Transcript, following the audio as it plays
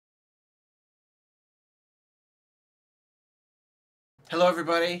Hello,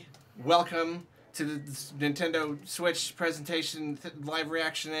 everybody. Welcome to the Nintendo Switch presentation, live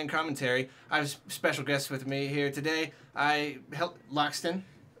reaction, and commentary. I have a special guest with me here today. Lockstin.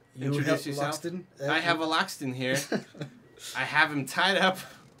 Introduce yourself. Lockstin? I have a Lockstin here. I have him tied up.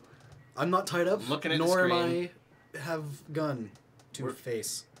 I'm not tied up. Looking at the nor screen. am I have gun to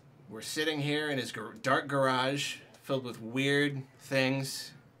face. We're sitting here in his dark garage filled with weird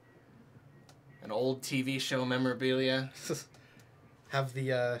things. An old TV show memorabilia. Have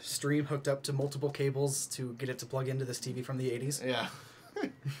the stream hooked up to multiple cables to get it to plug into this TV from the 80s. Yeah.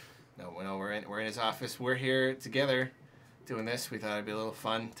 No, we're in his office. We're here together doing this. We thought it'd be a little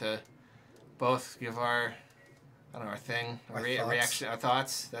fun to both give our reaction, our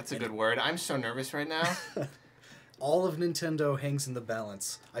thoughts. That's a good word. I'm so nervous right now. All of Nintendo hangs in the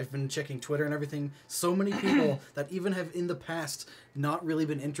balance. I've been checking Twitter and everything. So many people that even have in the past not really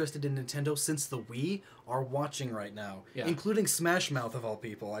been interested in Nintendo since the Wii are watching right now. Yeah. Including Smash Mouth of all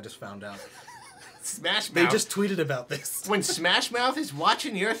people, I just found out. Smash Mouth? They just tweeted about this. When Smash Mouth is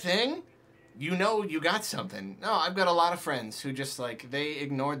watching your thing, you know you got something. No, I've got a lot of friends who just, like, they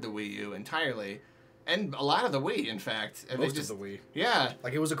ignored the Wii U entirely. And a lot of the Wii, in fact. And Most of the Wii. Yeah.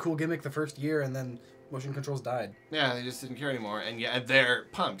 Like, it was a cool gimmick the first year, and then motion controls died. Yeah, they just didn't care anymore. And yeah, they're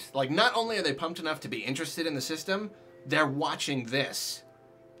pumped. Like, not only are they pumped enough to be interested in the system, they're watching this.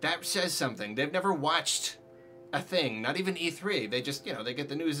 That says something. They've never watched a thing, not even E3. They just, you know, they get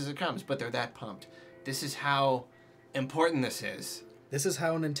the news as it comes, but they're that pumped. This is how important this is. This is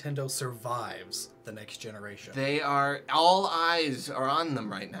how Nintendo survives the next generation. All eyes are on them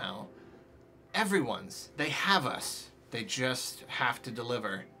right now. Everyone's. They have us. They just have to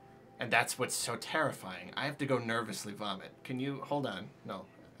deliver. And that's what's so terrifying. I have to go nervously vomit. Can you hold on? No.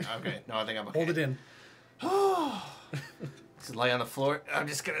 Okay. No, I think I'm okay. Hold it in. Just lay on the floor. I'm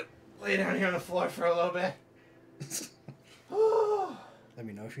just gonna lay down here on the floor for a little bit. Let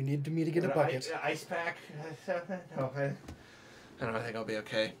me know if you need me to get a bucket. Ice pack. No, I don't know. I think I'll be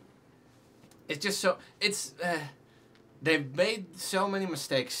okay. It's just so. They've made so many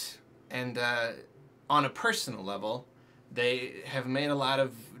mistakes, and on a personal level, they have made a lot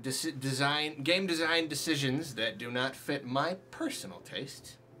of game design decisions that do not fit my personal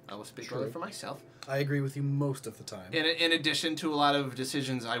taste. I will speak only for myself. I agree with you most of the time. In addition to a lot of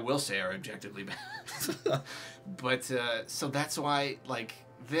decisions I will say are objectively bad. But, so that's why, like,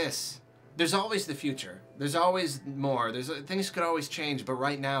 there's always the future. There's always more. Things could always change, but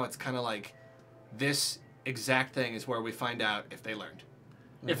right now it's kind of like this exact thing is where we find out if they learned.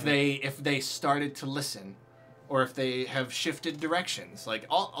 Mm-hmm. If they started to listen. Or if they have shifted directions. Like,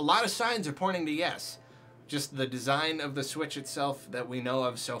 a lot of signs are pointing to yes. Just the design of the Switch itself that we know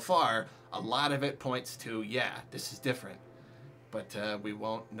of so far, a lot of it points to, yeah, this is different. But we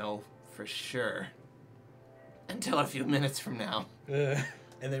won't know for sure until a few minutes from now.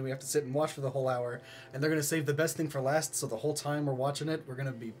 And then we have to sit and watch for the whole hour. And they're going to save the best thing for last, so the whole time we're watching it, we're going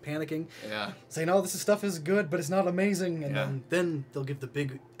to be panicking. Yeah. Saying, oh, this stuff is good, but it's not amazing. And then they'll give the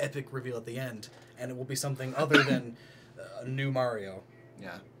big, epic reveal at the end. And it will be something other than a new Mario.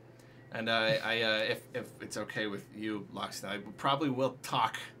 Yeah. And if it's okay with you, Lockstin, I probably will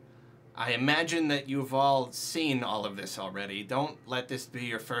talk. I imagine that you've all seen all of this already. Don't let this be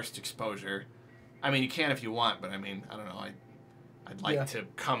your first exposure. I mean, you can if you want, but I mean, I don't know. I'd like to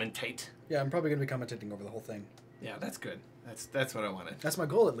commentate. Yeah, I'm probably going to be commentating over the whole thing. Yeah, that's good. That's what I wanted. That's my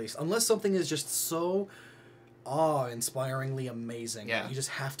goal, at least. Unless something is just so awe-inspiringly amazing. Yeah. You just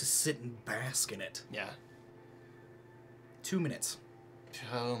have to sit and bask in it. Yeah. 2 minutes.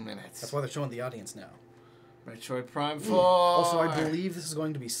 2 minutes. That's why they're showing the audience now. Metroid Prime 4. Also, I believe this is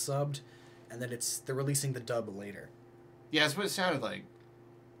going to be subbed, and then they're releasing the dub later. Yeah, that's what it sounded like.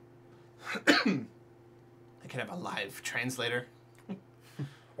 I can have a live translator.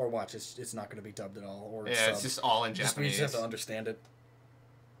 Or watch, it's not going to be dubbed at all. Or yeah, it's just all in Japanese. You just have to understand it.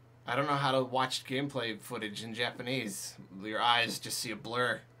 I don't know how to watch gameplay footage in Japanese. Your eyes just see a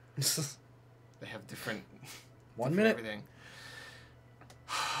blur. They have different... 1 minute? Everything.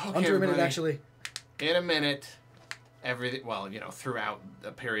 Okay, Under a minute, actually. In a minute. Everything... Well, you know, throughout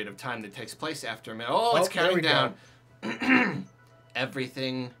a period of time that takes place after a minute. Oh, it's counting down.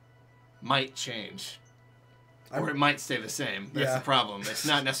 Everything might change. Or it might stay the same. That's the problem. It's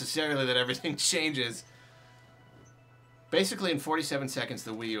not necessarily that everything changes. Basically, in 47 seconds,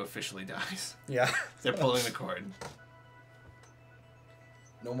 the Wii U officially dies. Yeah. They're pulling the cord.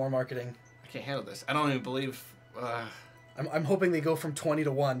 No more marketing. I can't handle this. I don't even believe... I'm hoping they go from 20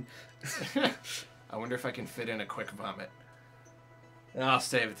 to 1. I wonder if I can fit in a quick vomit. I'll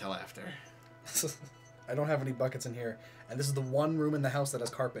save it till after. I don't have any buckets in here. And this is the one room in the house that has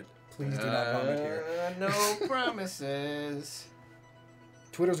carpet. Please do not vomit here. No promises.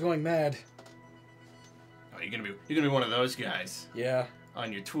 Twitter's going mad. Oh, you're gonna be one of those guys Yeah.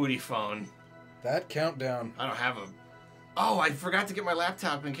 on your Twooty phone. That countdown. I don't have a. Oh, I forgot to get my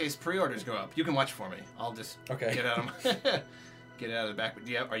laptop in case pre-orders go up. You can watch for me. I'll just get out of get out of the back.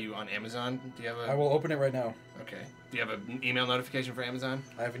 Are you on Amazon? Do you have a? I will open it right now. Okay. Do you have an email notification for Amazon?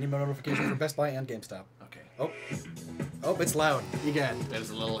 I have an email notification for Best Buy and GameStop. Okay. Oh, it's loud. Again. That is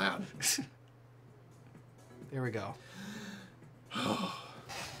a little loud. There we go.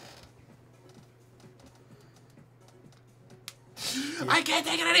 I can't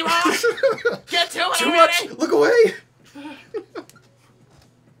take it anymore! Get to it! Too already! much! Look away!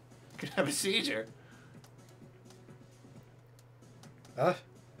 Could have a seizure.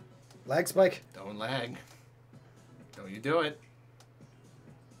 Lag spike. Don't lag. Don't you do it.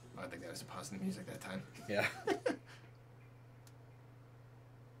 Oh, I think that was pausing the music that time. Yeah.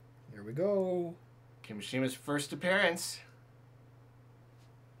 Here we go. Kimishima's first appearance.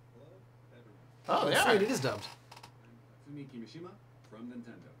 Hello, everyone. Oh, yeah. Sweet, it is dubbed. I'm Tatsumi Kimishima from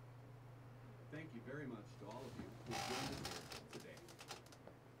Nintendo. Thank you very much to all of you who have joined us here today.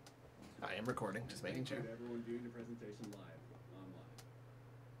 I am recording, just making sure. Thank you to everyone viewing the presentation live online.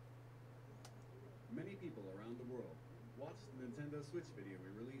 Many people around the world watched the Nintendo Switch video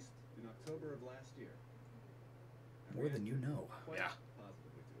we released in October of last year. And More than you reacted know. quite Yeah.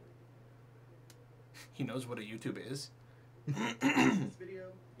 positively to it. He knows what a YouTube is. This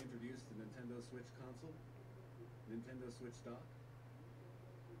video introduced the Nintendo Switch console, Nintendo Switch dock,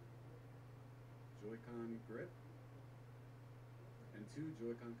 Joy-Con grip, and 2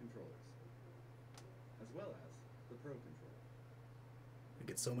 Joy-Con controllers, as well as the Pro controller. We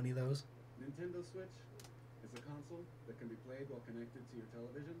get so many of those. Nintendo Switch is a console that can be played while connected to your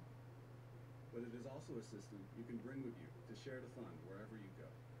television, but it is also a system you can bring with you to share the fun wherever you go.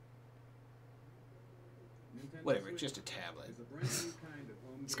 Nintendo Whatever, Switch just a tablet. is a brand new kind of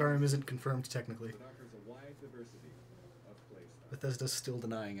home Skyrim game isn't confirmed technically. that offers a wide diversity of play styles. Bethesda's still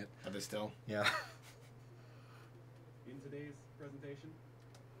denying it. Are they still? Yeah. In today's presentation,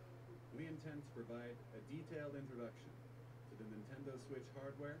 we intend to provide a detailed introduction to the Nintendo Switch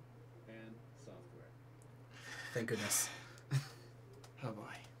hardware and software. Thank goodness. Oh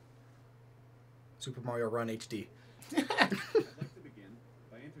boy. Super Mario Run HD. I'd like to begin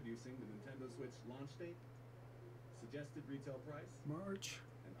by introducing the Nintendo Switch launch date, suggested retail price, March.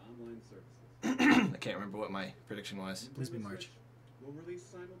 and online services. I can't remember what my prediction was. Please be Nintendo March. Switch will release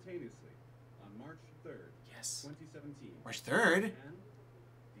simultaneously on March 3rd, Yes. 2017. March 3rd? Japan,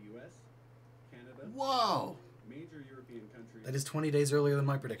 the US, Canada, Whoa! major European countries. That is 20 days earlier than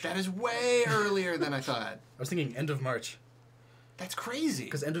my prediction. That is way earlier than I thought. I was thinking end of March. That's crazy.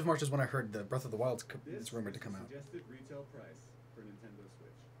 Because end of March is when I heard the Breath of the Wild This is rumored to is come the out. Suggested retail price for Nintendo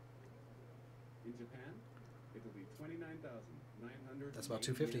Switch. In Japan, it will be 29,900. That's about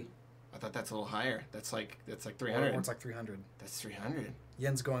 250. I thought that's a little higher. That's like Or 300. it's like 300. That's 300.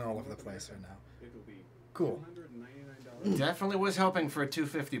 Yen's going all over the place right now. It will be Cool. $299. Definitely was hoping for a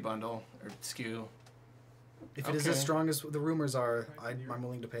 250 bundle or SKU. If it is Okay. as strong as the rumors are, I'm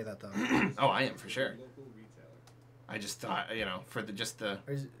willing to pay that though. Oh, I am for sure. Local retailer. I just thought, for the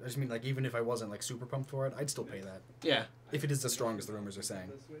I just mean like even if I wasn't like super pumped for it, I'd still pay that. yeah. If it is as strong as the rumors are saying.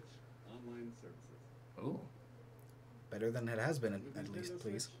 Nintendo Switch online services. Ooh. Better than it has been With at Nintendo least,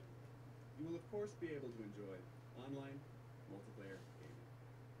 please. Switch, you will of course be able to enjoy online multiplayer gaming.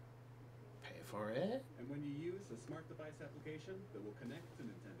 Pay for it. And when you use a smart device application that will connect to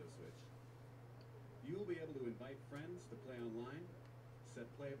Nintendo Switch, you will be able to invite friends to play online, set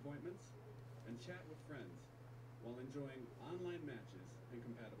play appointments, and chat with friends while enjoying online matches and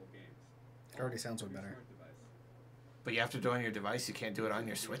compatible games. It already all sounds from way your better. smart device. But you have to do it on your device. You can't do it on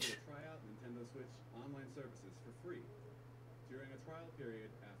your You'll be Switch. able to try out Nintendo Switch online services for free during a trial period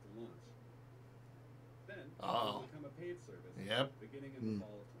after launch. Then it Oh. will become a paid service Yep. beginning in the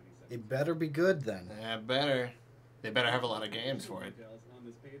fall of 2017. It better be good then. Yeah, better. They better have a lot of games for it. Details on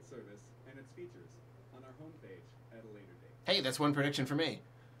this paid service and its features on our homepage at a later date. Hey, that's one prediction for me.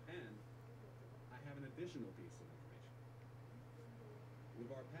 And I have an additional piece of information.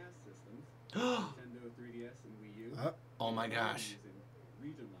 With our past systems, Nintendo 3DS and Wii U, Oh my we are gosh. using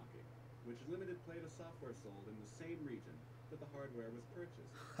region locking, which limited play to software sold in the same region that the hardware was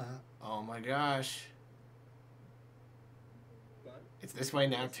purchased. Oh my gosh. But It's this way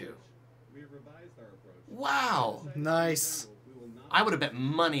with now the too. Switch, we have revised our approach. Wow. Decided that in Nice. general, we will not I would have bet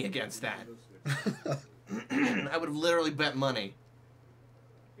money against that. Nintendo Switch. I would have literally bet money.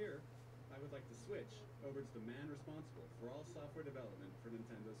 Here, I would like to switch over to the man responsible for all software development for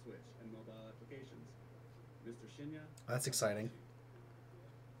Nintendo Switch and mobile applications, Mr. Shinya. That's exciting.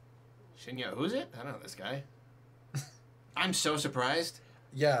 Shinya, who's it? I don't know this guy. I'm so surprised.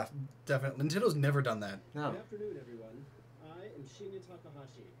 Yeah, definitely. Nintendo's never done that. No. Good afternoon, everyone. I am Shinya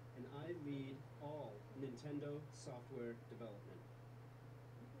Takahashi, and I lead all Nintendo software development.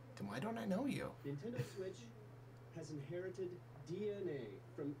 Then why don't I know you? Nintendo Switch has inherited DNA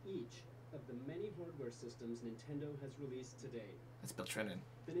from each of the many hardware systems Nintendo has released to date. That's Bill Trennan.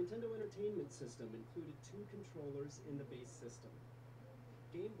 The Nintendo Entertainment System included 2 controllers in the base system.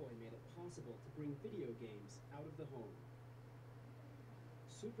 Game Boy made it possible to bring video games out of the home.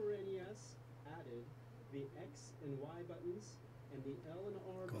 Super NES added the X and Y buttons and the L and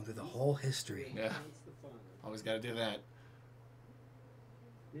R Going through the buttons whole history. to Yeah. enhance the fun. Always got to do that.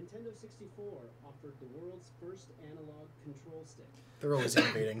 Nintendo 64 offered the world's first analog control stick. They're always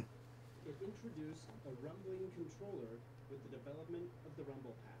innovating. It introduced a rumbling controller with the development of the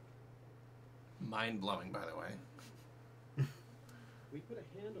Rumble Pack. Mind blowing, by the way. We put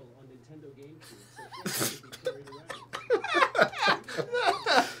a handle on Nintendo GameCube so it could be carried around.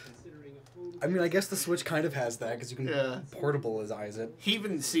 Considering a home I mean, I guess the Switch kind of has that because you can Yeah. portabilize it. He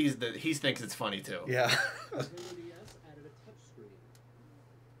even sees that. He thinks it's funny too. Yeah. Nintendo DS added a touchscreen.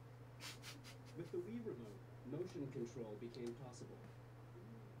 With the Wii Remote, motion control became possible.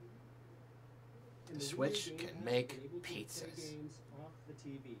 And The Wii Switch U can gamepad make enabled you to play pizzas. games off the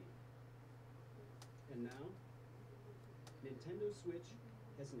TV. And now, Nintendo Switch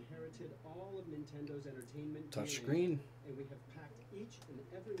has inherited all of Nintendo's entertainment DNA, Touchscreen. and we have packed each and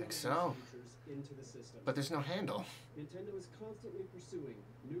every Think one so. of these features into the system. But there's no handle. Nintendo is constantly pursuing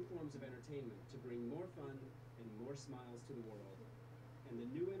new forms of entertainment to bring more fun and more smiles to the world. And the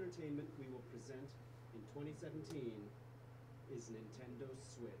new entertainment we will present in 2017 is Nintendo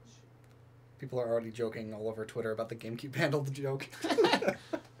Switch. People are already joking all over Twitter about the GameCube handle the joke.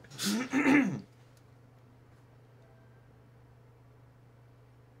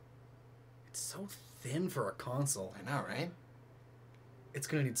 It's so thin for a console. I know, right? It's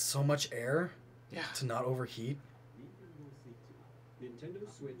gonna need so much air Yeah. to not overheat. Nintendo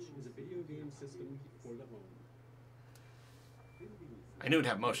Switch is a video game system for the home. I knew it'd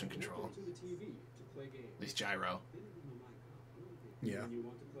have motion control. Connect it to the TV to play games. At least gyro. Yeah. When you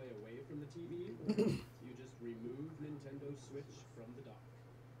want to play away from the TV, you just remove Nintendo Switch from the dock.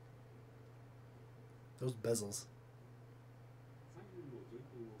 Those bezels.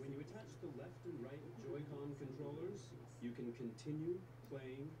 When you attach the left and right Joy-Con controllers, you can continue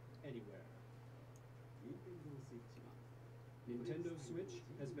playing anywhere. Nintendo Switch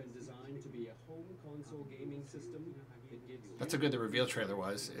has been designed to be a home console gaming system that gives That's how good the reveal trailer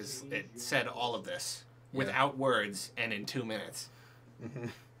was. Is it said all of this without words and in 2 minutes. Mm-hmm.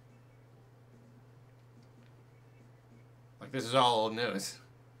 Like this is all old news.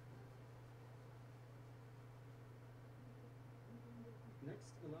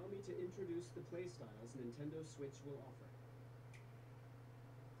 Next, allow me to introduce the playstyles Nintendo Switch will offer.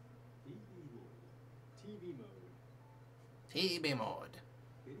 TV mode. TV mode.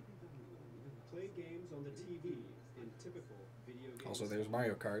 Play games on the TV in typical video game Also, there's style.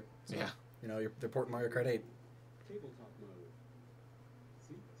 Mario Kart. So, Yeah. You know, they're porting Mario Kart 8. Tabletop mode.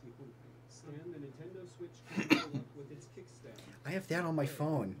 Stand the Nintendo Switch console up with its kickstand. I have that on my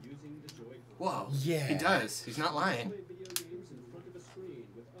phone. Using the Joy-Con. Whoa. Yeah. He does. He's not lying. Play video games in front of a screen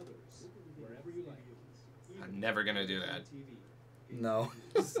with others, wherever you like. I'm never gonna do that. TV. No.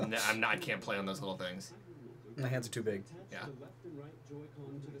 I can't play on those little things. My hands are too big. Attach Yeah. the left and right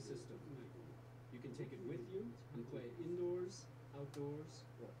Joy-Con to the system. You can take it with you and play indoors, outdoors,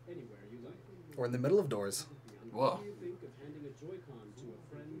 or anywhere you like. Or in the middle of doors. Whoa. What do you think of handing a Joy-Con to a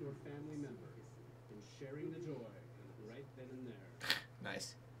friend or family member and sharing the joy right then and there?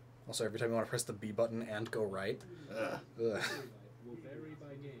 Nice. Also, every time you want to press the B button and go right. Ugh. Ugh. Battery life will vary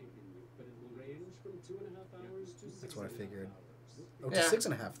by game, but it will range from 2.5 hours to 6.5 That's what I figured. hours. Oh, to Yeah.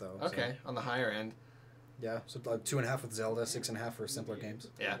 6.5 though. so- Okay, on the higher end. Yeah, so like 2.5 with Zelda, 6.5 for simpler games.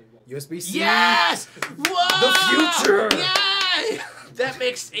 Yeah. USB-C. Yes! Whoa! The future! Yay! That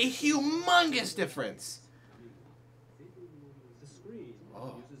makes a humongous difference. The screen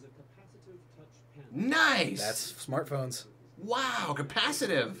Oh. uses a capacitive touch panel. Nice! That's smartphones. Wow,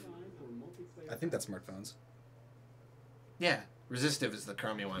 capacitive. Designed for multiplayer I think that's smartphones. Yeah, resistive is the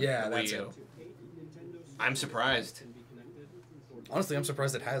Chromie one. Yeah, the that's Wii U. it. to 8 Nintendo I'm Switches surprised. can be connected for Honestly, I'm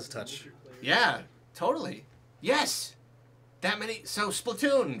surprised it has touch. multiplayer Yeah, totally. Yes! That many. So,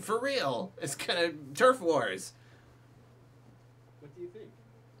 Splatoon, for real. It's gonna. Turf Wars. What do you think?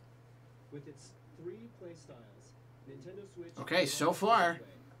 With its 3 playstyles, Nintendo Switch. Okay, is so also far, this way,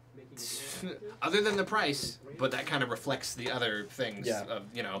 making it more active, Other than the price, but that kind of reflects the other things Yeah. of,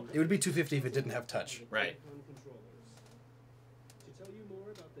 you know. It would be $250 if it didn't have touch. Right. Joy-Con controllers. To tell you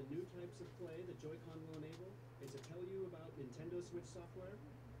more about the new types of play the Joy-Con will enable, and to tell you about Nintendo Switch software,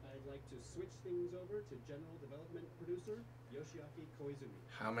 I'd like to switch things over to General Development Producer Yoshiaki Koizumi.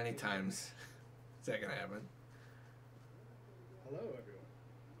 How many times is that gonna happen? Hello, everyone.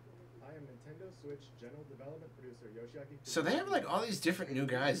 I am Nintendo Switch General Development Producer Yoshiaki. So they have like all these different new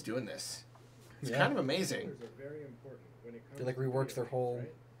guys doing this. It's Yeah. kind of amazing. Controllers are very important when it comes They like to reworked their video whole games,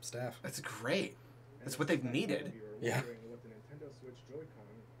 right? staff. That's great. And That's I what they've suspect some of needed. you are Yeah. wondering what the Nintendo Switch Joy-Con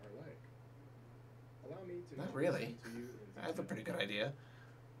are like. Allow me to Not introduce really. them to you in I have a pretty good idea.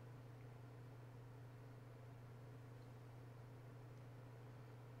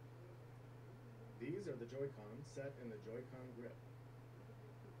 These are the Joy-Con set in the Joy-Con grip.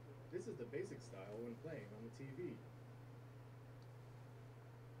 This is the basic style when playing on the TV.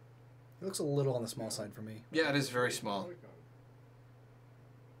 It looks a little on the small side for me. Yeah, it is very small. Joy-Con.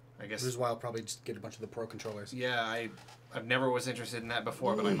 I Which is guess. why I'll probably just get a bunch of the Pro controllers. Yeah, I've never was interested in that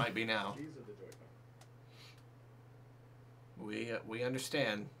before, but I might be now. These are the Joy-Con. We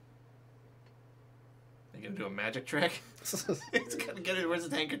understand. Are you gonna do a magic trick? It's gonna get it. Where's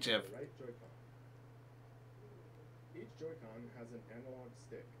his handkerchief? The right Joy-Con. Each Joy-Con has an analog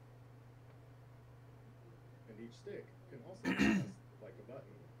stick. And each stick can also be pressed like a button.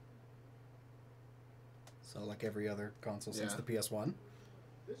 So like every other console since Yeah. the PS1.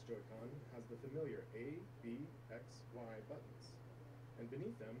 This Joy-Con has the familiar A, B, X, Y buttons. And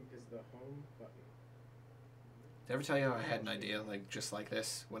beneath them is the home button. Did I ever tell you how I had an idea like just like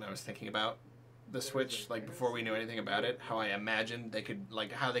this when I was thinking about the Switch, like before we knew anything about it? How I imagined they could,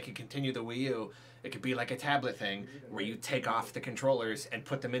 like, how they could continue the Wii U. It could be like a tablet thing where you take off the controllers and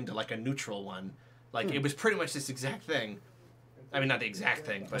put them into like a neutral one. Like it was pretty much this exact thing. I mean, not the exact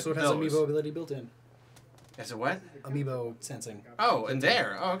thing, but So it has those. amiibo ability built in. As a what? Amiibo sensing. Oh, and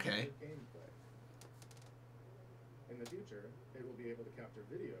there. Oh, okay. Gameplay. In the future, it will be able to capture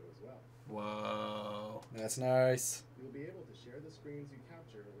video as well. Whoa. That's nice. You'll be able to share the screens you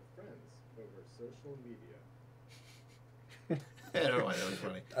capture with friends over social media. I don't know why that was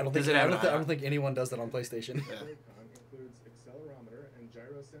funny. I don't Does think it have I an don't IR? think anyone does that on PlayStation. Yeah. Joy-Con includes accelerometer and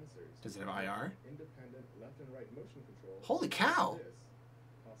gyro sensors. Does it have IR? Independent left and right motion control. Holy cow. This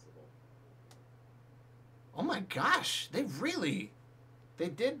possible. Oh my gosh. They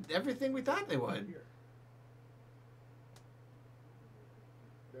did everything we thought they would. Here.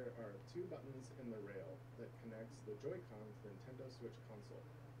 There are two buttons in the rail that connects the Joy-Con to the Nintendo Switch console.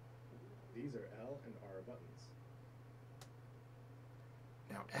 These are L and R buttons.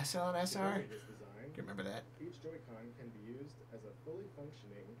 Now, SL and Because SR? of this design, You remember that? each Joy-Con can be used as a fully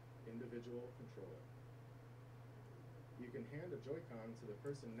functioning individual controller. You can hand a Joy-Con to the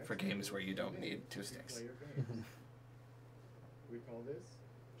person next For to games you where you don't and need they two can sticks. play your games. We call this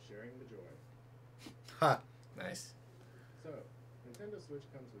sharing the joy. Ha. Nice. So, Nintendo Switch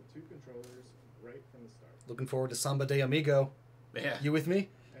comes with two controllers right from the start. Looking forward to Samba de Amigo. Yeah. You with me?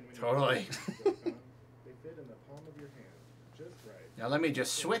 And when Totally. you use the Joy-Con, they fit in the palm of your hand, just right. Now let me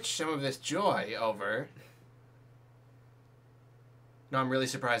just switch some of this joy over. No, I'm really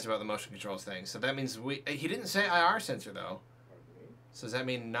surprised about the motion controls thing. So that means he didn't say IR sensor though. Pardon me. So does that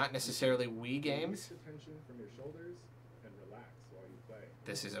mean not necessarily Wii games? Release the tension from your shoulders and relax while you play.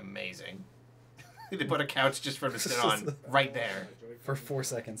 This is amazing. They put a couch just for him to sit on right there. For 4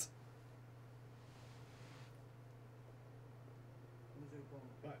 seconds.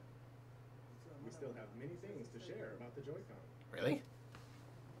 But we still have many things to share about the Joy-Con. Really?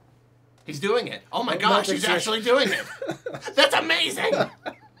 He's doing it. Oh my Oh, gosh, no, he's picture. actually doing it. That's amazing.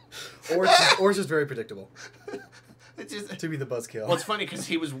 Or it's just very predictable. It's just, To be the buzzkill. well, it's funny because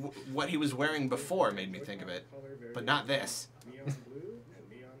what he was wearing before made me think of it, but not this. Neon blue and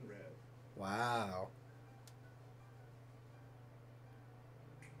neon red. Wow.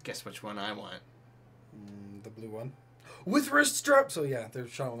 Guess which one I want. The blue one. With wrist strap! So yeah, they're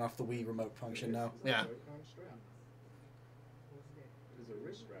showing off the Wii remote function now. This is a Yeah. Joy-Con strap. It is a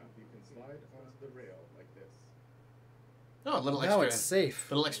wrist strap you can slide onto the rail like this. Oh, a little Now it's extra,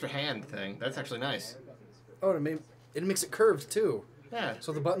 safe. little extra hand thing. That's actually nice. Bar buttons for Oh, it makes it curved too. Yeah.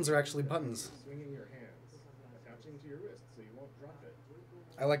 So the buttons are actually buttons. swinging your hands, attaching to your wrist so you won't drop it.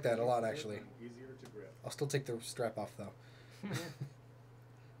 I like that a lot actually. Easier to grip. I'll still take the strap off though.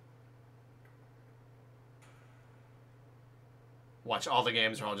 Watch, all the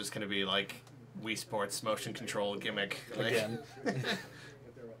games are all just going to be like Wii Sports motion control gimmick. Like, Again. But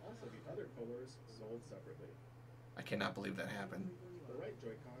there will also be other colors sold separately. I cannot believe that happened. The right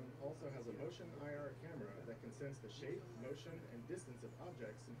Joy-Con also has a motion IR camera that can sense the shape, motion, and distance of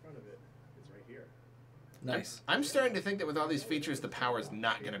objects in front of it. It's right here. Nice. I'm starting to think that with all these features, the power is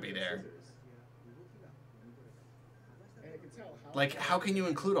not going to be there. And it can tell how Like, how can you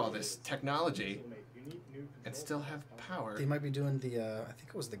include all this technology and still have power? They might be doing the, I think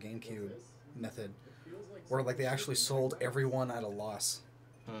it was the GameCube method, where like they actually sold everyone at a loss.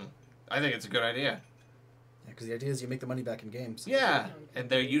 I think it's a good idea. Yeah, because the idea is you make the money back in games. Yeah, and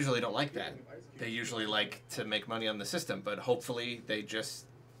they usually don't like that. They usually like to make money on the system, but hopefully they just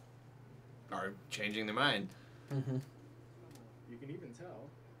are changing their mind. Mm-hmm. You can even tell.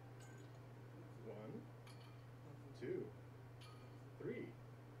 1, 2, 3.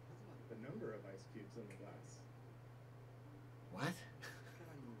 The number of ice cubes in the glass. What?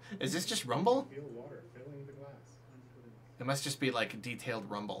 Is this just rumble? Feel water filling the glass. It must just be like detailed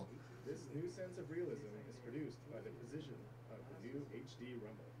rumble. This new sense of realism is produced by the precision of the new HD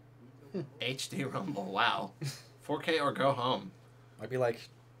rumble. HD rumble, wow. 4K or go home. Might be like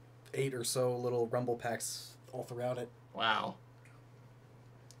 8 or so little rumble packs all throughout it. Wow.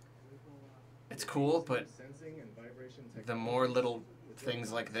 It's cool, but Sensing and vibration the more little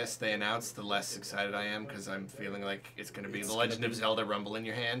things like this they announce, the less excited I am, because I'm feeling like it's going to be The Legend of Zelda rumble in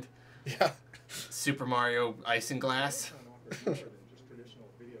your hand. Yeah. Super Mario Isinglass. offers more than just traditional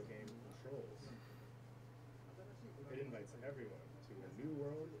video game controls. It invites everyone to a new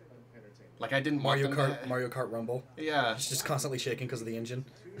world of entertainment. Like, I didn't want Mario Kart Rumble. Yeah. It's just constantly shaking because of the engine.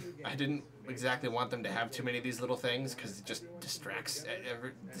 I didn't exactly want them to have too many of these little things, because it just distracts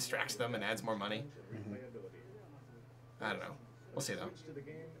them and adds more money. Mm-hmm. I don't know. We'll see, though. Switch to the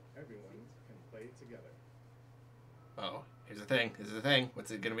game everyone can play together. Oh, here's the thing. This is the thing. What's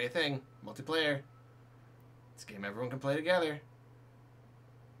it going to be a thing? Multiplayer. This game everyone can play together.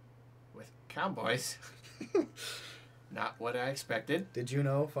 With cowboys. Not what I expected. Did you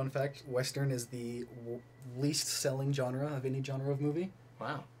know, fun fact, Western is the least selling genre of any genre of movie?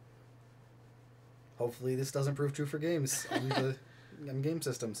 Wow. Hopefully this doesn't prove true for games on game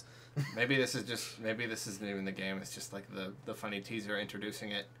systems. Maybe this isn't even the game. It's just like the funny teaser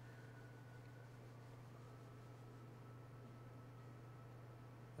introducing it.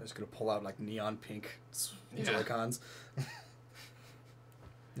 I'm just going to pull out like neon pink Yeah. Joy-Cons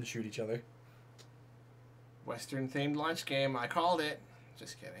and shoot each other. Western themed launch game. I called it.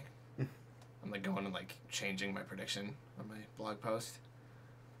 Just kidding. I'm like going and like changing my prediction on my blog post.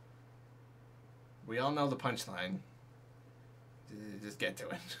 We all know the punchline. Just get to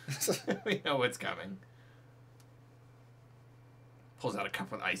it. We know what's coming. Pulls out a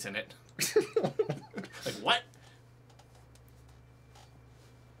cup with ice in it. Like, what?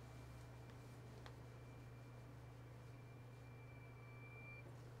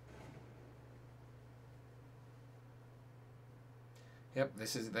 Yep,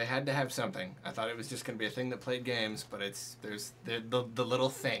 they had to have something. I thought it was just going to be a thing that played games, but there's the little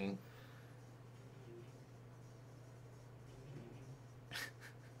thing.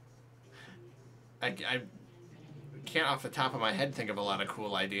 I can't off the top of my head think of a lot of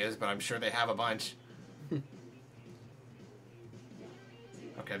cool ideas, but I'm sure they have a bunch.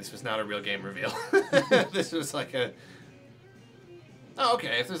 Okay, this was not a real game reveal. This was like a... Oh,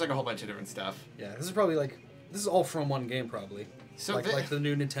 okay, if there's like a whole bunch of different stuff. Yeah, this is all from one game probably. So like the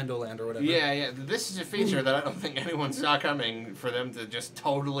new Nintendo Land or whatever. Yeah. This is a feature that I don't think anyone saw coming for them to just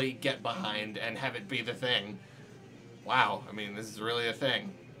totally get behind and have it be the thing. Wow, I mean, this is really a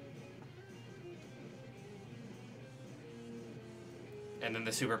thing. And then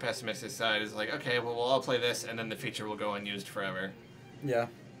the super pessimistic side is like, okay, well, we'll all play this, and then the feature will go unused forever. Yeah.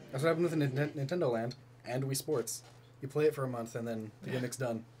 That's what happened with Nintendo Land and Wii Sports. You play it for a month, and then the gimmick's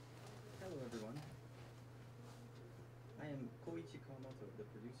done. Hello everyone. I am Koichi Kawamoto, the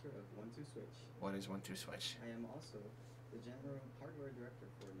producer of 1-2-Switch. What is 1-2-Switch? I am also the general hardware director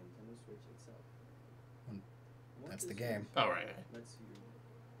for Nintendo Switch itself. That's the 1-2-Switch game. Oh, right. lets you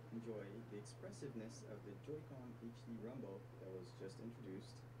enjoy the expressiveness of the Joy-Con HD Rumble that was just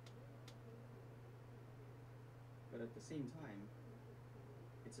introduced. But at the same time,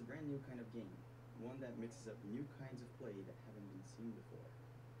 it's a brand new kind of game. One that mixes up new kinds of play that haven't been seen before.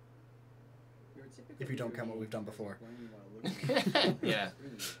 Your typical If you don't video count what game we've done that before. you're playing while looking at the Yeah.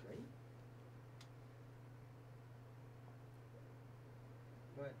 screen, right?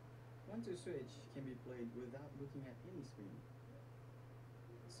 But 1-2-Switch can be played without looking at any screen.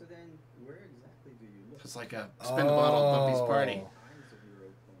 So then, where exactly do you look? It's like a spin the bottle Bumpy's party. Eyes of your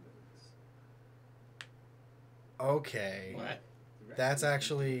opponents. Okay. What? That's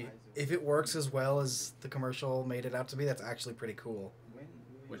actually, if it works as well as the commercial made it out to be, that's actually pretty cool. When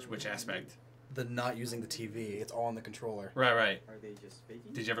will your Which aspect? The not using the TV, it's all on the controller. Right. Are they just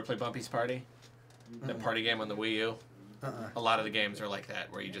faking? Did you ever play Bumpy's Party? The party game on the Wii U? A lot of the games are like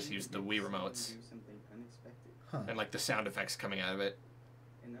that, where you just use the Wii remotes. Do something unexpected. Huh. And like the sound effects coming out of it.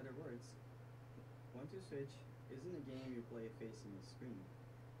 In other words, 1-2-Switch isn't a game you play facing a screen.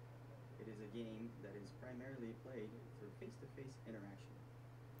 It is a game that is primarily played through face-to-face interaction.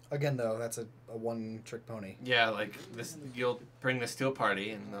 Again, though, that's a one-trick pony. Yeah, like this, you'll bring this to a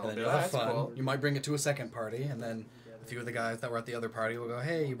party, and they'll And then be you'll like, have "That's fun. cool." You might bring it to a second party, and then a few of the guys that were at the other party will go,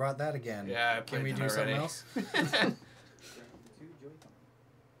 "Hey, you brought that again. Yeah, I Can played we that do something already." else?" 2 Joy-Con.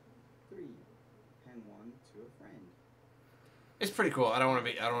 3. Hand 1 to a friend. It's pretty cool. I don't want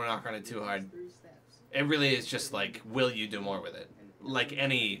to knock on it too hard. 3 steps. It really is just like, will you do more with it? Like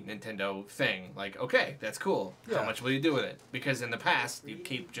any Nintendo thing. Like, okay, that's cool. Yeah. How much will you do with it? Because in the past, you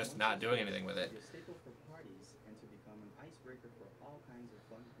keep just not doing anything with it. Your staple for parties and to become an icebreaker for all kinds of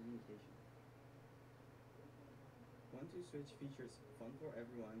fun communication. 1-2 Switch features fun for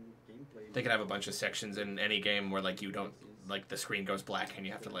everyone gameplay. They could have a bunch of sections in any game where like you don't, like the screen goes black and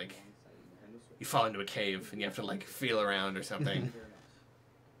you have to like, you fall into a cave and you have to like feel around or something.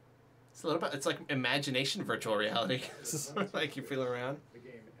 It's a little bit, it's like imagination virtual reality. Like you feel around. A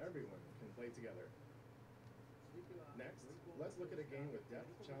game everyone can play together. Next, let's look at a game with depth,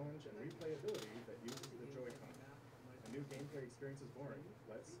 challenge, and replayability that uses the Joy-Con. A new gameplay experience is born.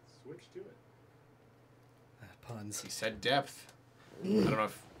 Let's switch to it. Puns. He said depth. I don't know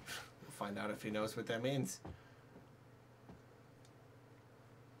if we'll find out if he knows what that means.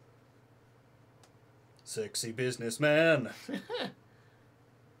 Sexy businessman.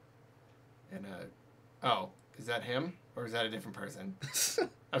 And oh, is that him or is that a different person?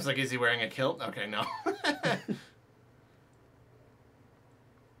 I was like, is he wearing a kilt? Okay, no.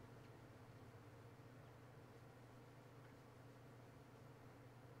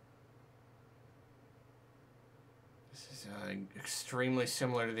 This is extremely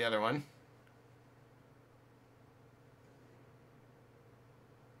similar to the other one.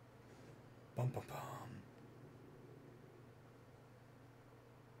 Bum, bum, bum.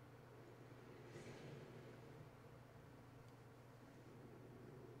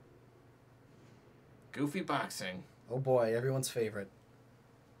 Goofy boxing. Oh boy, everyone's favorite.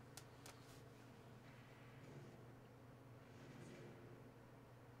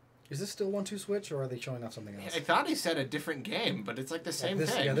 Is this still 1-2 Switch, or are they showing off something else? I thought he said a different game, but it's like the same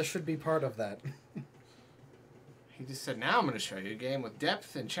thing. Yeah, this should be part of that. He just said, now I'm going to show you a game with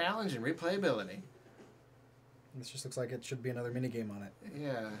depth and challenge and replayability. This just looks like it should be another minigame on it.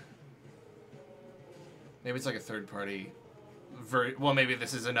 Yeah. Maybe it's like a third-party... well, maybe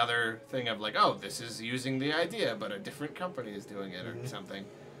this is another thing of like, oh, this is using the idea, but a different company is doing it or something.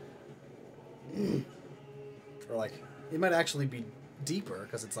 Or like, it might actually be deeper,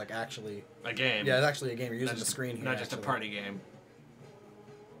 because it's like actually... A game. Yeah, it's actually a game. You're using Not the just- screen here. Not just a actually. party game.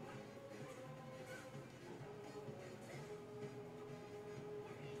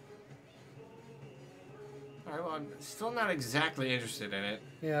 Alright, well, I'm still not exactly interested in it.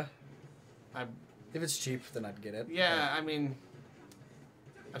 Yeah. I'm, If it's cheap, then I'd get it. yeah, I mean...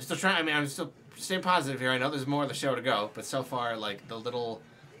 I'm still trying, I mean, I'm still staying positive here. I know there's more of the show to go, but so far, like, the little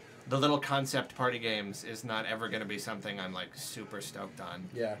concept party games is not ever going to be something I'm, like, super stoked on.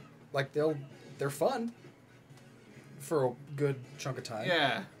 Yeah. Like, they're fun for a good chunk of time.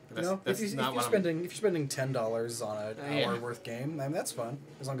 Yeah. You know, if you're spending $10 on an hour worth game, I mean, that's fun,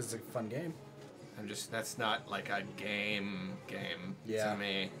 as long as it's a fun game. That's not like a game Yeah. to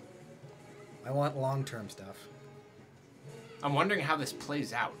me. I want long-term stuff. I'm wondering how this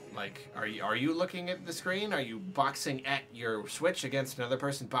plays out. Like, are you looking at the screen? Are you boxing at your Switch against another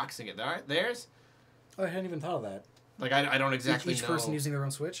person boxing at theirs? Oh, I hadn't even thought of that. Like, I don't exactly Each know. person using their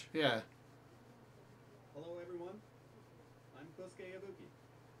own Switch? Yeah. Hello everyone, I'm Kosuke Ibuki.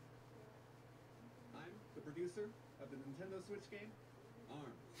 I'm the producer of the Nintendo Switch game, ARMS.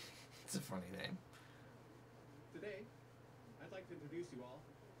 It's a funny name. Today, I'd like to introduce you all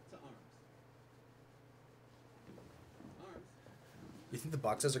to ARMS. ARMS You think the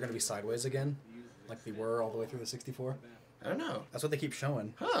boxes are going to be sideways again? Like they were all the way through the 64? I don't know. That's what they keep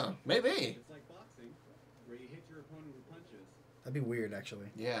showing. Huh, maybe. It's like boxing, where you hit your opponent with punches. That'd be weird, actually.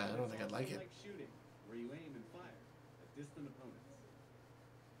 Yeah, I don't think I'd like It's it. like shooting, where you aim and fire at distant opponents.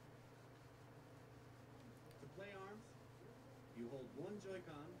 To play ARMS, you hold one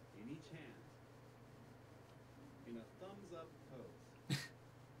Joy-Con in each hand, in a thumbs-up pose.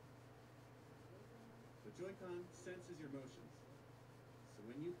 The Joy-Con senses your motions, so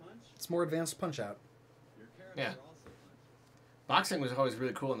when you punch, It's more advanced Punch-Out. your character Yeah. also punches. Boxing was always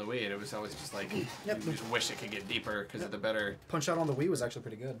really cool in the Wii, and it was always just like, Yep. you just wish it could get deeper because of the better... Punch-Out on the Wii was actually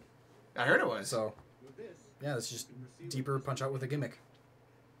pretty good. I heard it was. So, With this, yeah, it's just deeper Punch-Out with a gimmick.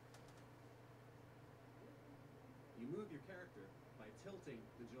 you move your character by tilting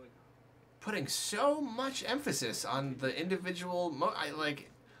the Joy-Con. Putting so much emphasis on the individual... You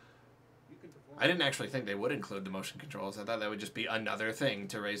can perform I didn't actually think they would include the motion controls. I thought that would just be another thing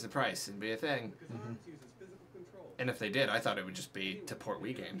to raise the price and be a thing. And if they did, I thought it would just be to port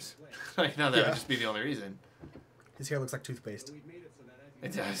Wii games. Like, no, that would just be the only reason. His hair looks like toothpaste.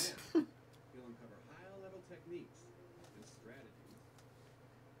 It does. You'll uncover higher-level techniques and strategies.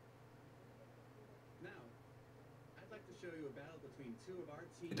 Now, I'd like to show you a battle between two of our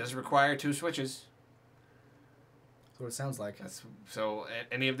teams. It does require 2 switches. That's what it sounds like. That's so.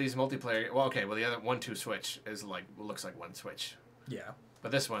 Any of these multiplayer, well, okay, well the other 1-2 switch is like looks like one switch, Yeah.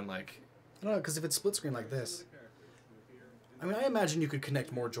 but this one like I don't know, because if it's split screen like this, I mean, I imagine you could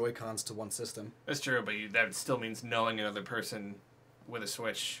connect more Joy-Cons to one system. that's true, but that still means knowing another person with a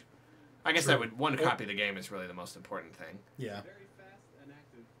switch. I guess True. that would one copy of the game is really the most important thing. Yeah. Very fast and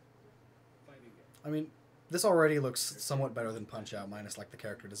active fighting game. I mean, this already looks somewhat better than Punch-Out, minus like the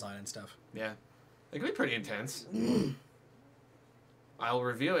character design and stuff. Yeah, it could be pretty intense. I'll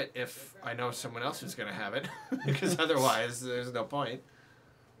review it if I know someone else who's gonna have it, because otherwise there's no point.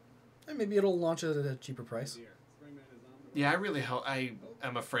 And maybe it'll launch at a cheaper price. Here, Springman is on the Yeah, I really hope.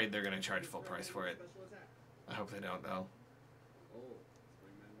 I'm afraid they're gonna charge full price for it. special attack. I hope they don't though. Oh,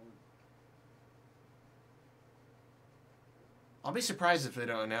 Springman won. I'll be surprised if they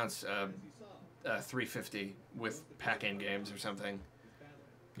don't announce As you saw, 350 with pack-in games or something. is battling.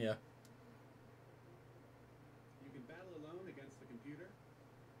 Yeah. You can battle alone against the computer,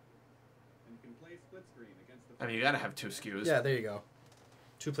 and you can play split screen against the. I mean, you gotta have 2 SKUs. Yeah, there you go.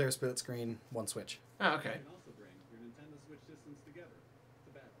 2-player split screen, 1 switch. Oh, okay. You can also bring your Nintendo Switch systems together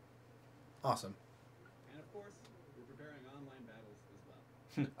to battle. Awesome. And of course, we're preparing online battles as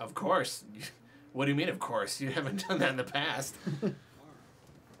well. Of course. What do you mean, of course? You haven't done that in the past. ARM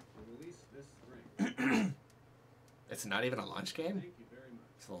will release this spring. It's not even a launch game? Thank you very much.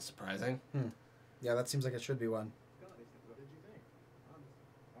 It's a little surprising. Yeah, that seems like it should be one. What did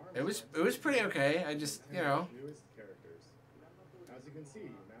you think? It was pretty okay. I just, you know, Newest characters. As you can see,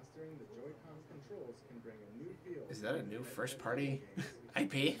 mastering the Joy-Con controls can bring a new feel. is that a new first-party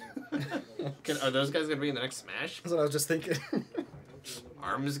IP? Are those guys gonna be in the next Smash? That's what I was just thinking.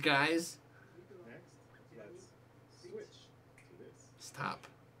 ARMS guys? Next, let's switch to this. Stop.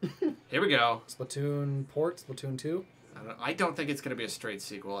 Here we go. Splatoon port, Splatoon 2. I don't think it's gonna be a straight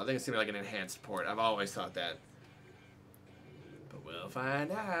sequel. I think it's gonna be like an enhanced port. I've always thought that. But we'll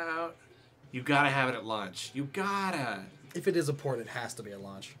find out. You gotta have it at launch. You gotta. If it is a port, it has to be a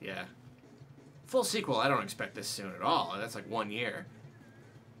launch. Yeah. Full sequel, I don't expect this soon at all. That's like 1 year.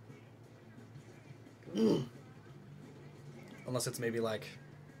 Unless it's maybe like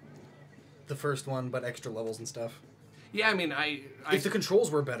the first one, but extra levels and stuff. Yeah, I mean, If the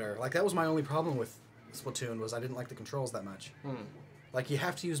controls were better, like that was my only problem with Splatoon, was I didn't like the controls that much. Like you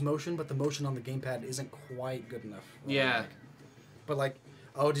have to use motion, but the motion on the gamepad isn't quite good enough. Yeah. But like,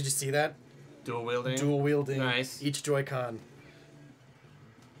 oh, did you see that? Dual wielding. Dual wielding. Nice. Each Joy-Con.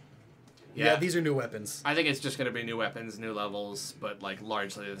 Yeah. Yeah, these are new weapons. I think it's just going to be new weapons, new levels, but like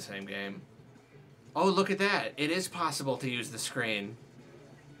largely the same game. Oh, look at that. It is possible to use the screen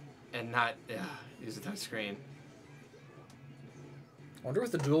and not use the touch screen. I wonder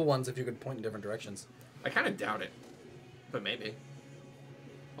with the dual ones if you could point in different directions. I kind of doubt it, but maybe.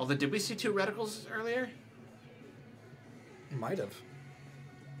 Although, did we see 2 reticles earlier? Might have.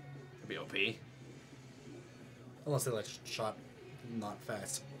 That'd be OP. Unless they like shot not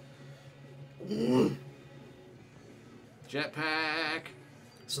fast. Jetpack.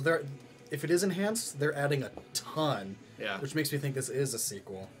 So they're, if it is enhanced, they're adding a ton. Yeah. Which makes me think this is a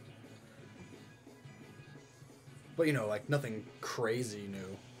sequel. But you know, like nothing crazy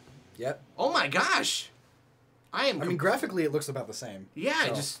new. Yep. Oh my gosh! I mean, graphically it looks about the same. Yeah,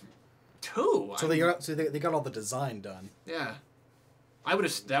 So- just 2. So they got all the design done. Yeah. I would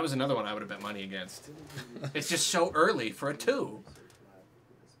have. That was another one I would have bet money against. It's just so early for a 2.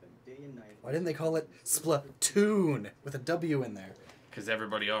 Spent day and night. Why didn't they call it Splatoon with a W in there? Because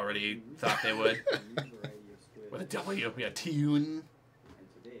everybody already thought they would. A new variety of squid. With a W, yeah, tune. And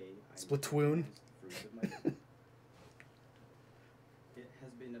today, I Splatoon. the fruit of my labor. It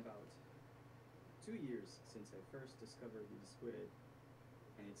has been about 2 years since I first discovered the squid,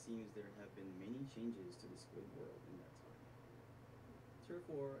 and it seems there have been many changes to the squid world in that time. Turf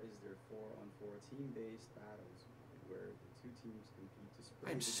War is their 4-on-4 team-based battles, where the 2 teams compete to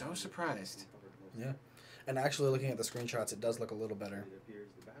spread. I'm so surprised. Yeah. And actually looking at the screenshots, it does look a little better. It appears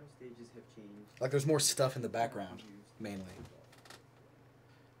the battle stages have changed. Like there's more stuff in the background, mainly.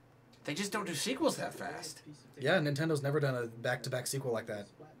 They just don't do sequels that fast. Yeah, Nintendo's never done a back-to-back sequel like that.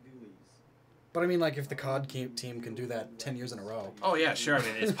 But I mean, like, if the COD team can do that 10 years in a row. Oh yeah, sure. I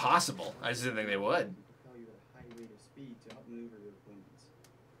mean, it's possible. I just didn't think they would. Propel you at a high rate of speed to outmaneuver your opponents.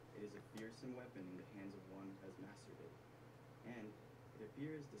 It is a fearsome weapon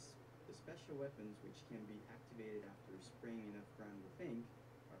The special weapons, which can be activated after spraying enough ground with ink,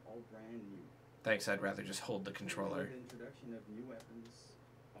 are all brand new. Thanks, I'd rather just hold the controller. The introduction of new weapons,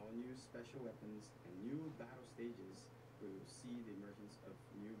 all new special weapons, and new battle stages, we will see the emergence of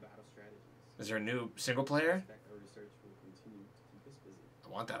new battle strategies. Is there a new single player? I expect our research will continue to keep us busy. I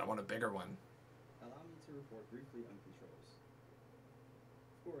want that. I want a bigger one. Allow me to report briefly on controls.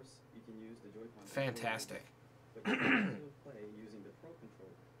 Of course, you can use the Joy-Con Fantastic. controller, but you can also play using the Pro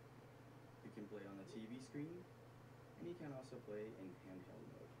controller. You can play on the TV screen, and you can also play in handheld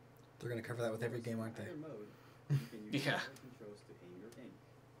mode. They're gonna cover that with every game, aren't they? Either mode, you can use Yeah. the controls to aim your ink.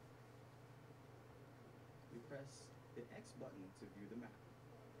 You press the X button to view the map.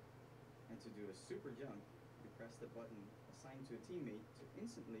 And to do a super jump, you press the button assigned to a teammate to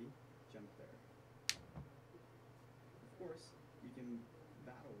instantly jump there. Of course, you can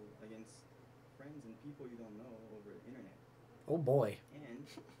battle against friends and people you don't know over the internet. Oh boy. And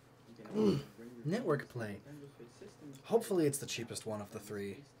you can also bring your Network friends to play. Nintendo Switch systems Hopefully it's the cheapest one of the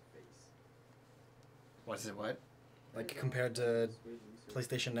three. face-to-face. What's it, what? Like compared to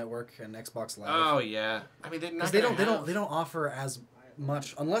PlayStation Network and Xbox Live. Oh, yeah. I mean, they're not Because gonna they don't offer as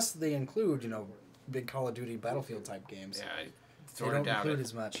much unless they include, you know, big Call of Duty Battlefield type games. Yeah, I They sort of don't doubt include it.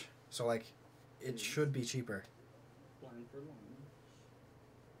 as much. So like it should be cheaper. Plan for launch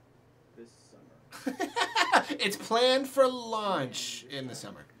this summer. It's planned for launch in the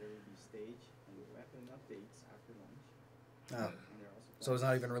summer. There will be stage and weapon updates after launch. Oh. And they're also So it's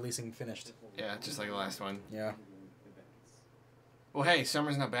not even releasing finished. Yeah, just like the last one. Yeah. events. Well, hey,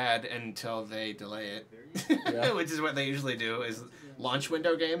 summer's not bad until they delay it. Yeah. Which is what they usually do, is launch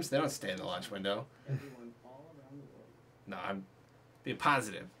window games. They don't stay in the launch window. Everyone all around the world. No, I'm being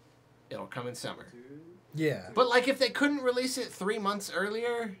positive. It'll come in summer. Yeah. But, like, if they couldn't release it 3 months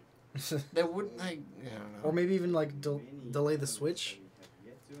earlier, they wouldn't, like, I don't know. Or maybe even like delay the Switch.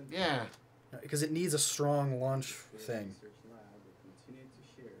 Yeah. Because it needs a strong launch thing. Research lab will continue to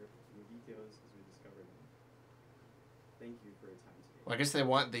share new details as we discover them. Thank you for your time today. Well, I guess they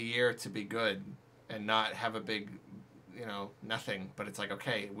want the year to be good and not have a big, you know, nothing. But it's like,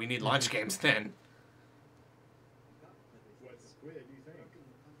 okay, we need launch games then. What squid do you think?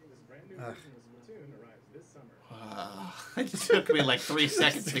 This brand new version of Splatoon arrives this summer. It took me like 3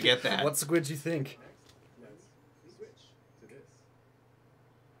 seconds to get that. What squid do you think? Next, let's switch to this.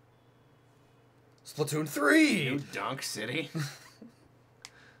 Splatoon 3! New Donk City?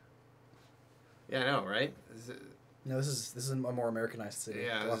 Yeah, I know, right? Is it No, this is a more Americanized city.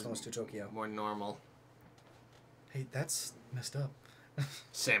 Yeah, The this last is- one was to Tokyo. more normal? Hey, that's messed up.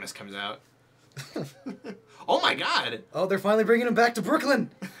 Samus comes out. Oh my god! Oh, they're finally bringing him back to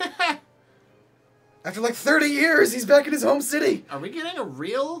Brooklyn! After like 30 years, he's back in his home city! Are we getting a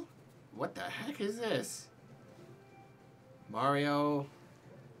real... What the heck is this? Mario...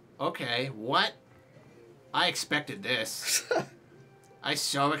 Okay, what? I expected this. I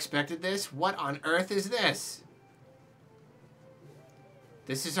so expected this. What on earth is this?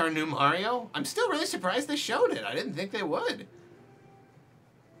 This is our new Mario? I'm still really surprised they showed it. I didn't think they would.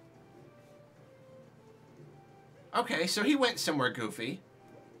 Okay, so he went somewhere goofy.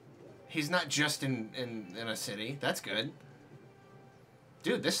 He's not just in a city. That's good.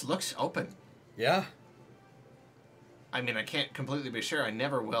 Dude, this looks open. Yeah. I mean, I can't completely be sure. I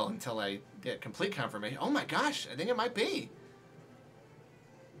never will until I get complete confirmation. Oh my gosh, I think it might be.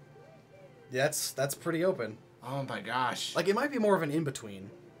 Yeah, that's pretty open. Oh my gosh. Like, it might be more of an in-between.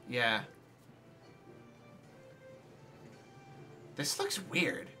 Yeah. This looks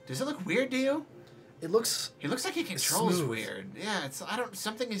weird. Does it look weird to you? It looks... He looks like he controls smooth. weird. Yeah, it's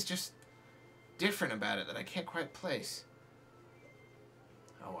something is just different about it that I can't quite place.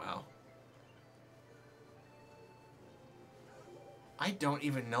 Oh wow. I don't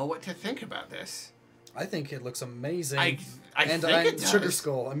even know what to think about this. I think it looks amazing. I and think it does. Sugar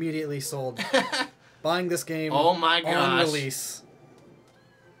Skull immediately sold. Buying this game Oh my on gosh. release.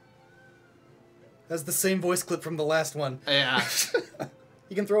 That's the same voice clip from the last one. Yeah.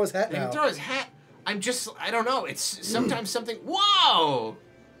 He can throw his hat He now. can throw his hat. I don't know. It's sometimes something. Whoa!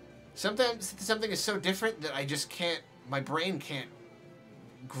 Sometimes something is so different that I just can't. My brain can't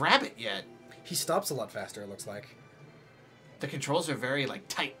grab it yet. He stops a lot faster, it looks like. The controls are very like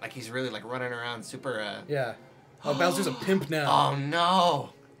tight. Like he's really like running around super. Yeah. Oh, Bowser's a pimp now. Oh no!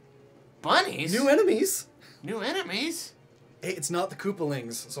 Bunnies. New enemies. New enemies. Hey, it's not the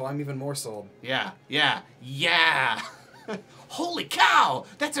Koopalings, so I'm even more sold. Yeah. Yeah. Yeah. Holy cow!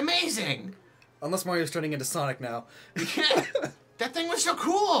 That's amazing. Unless Mario's turning into Sonic now. Yeah, that thing was so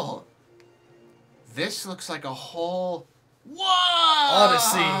cool. This looks like a whole... Whoa!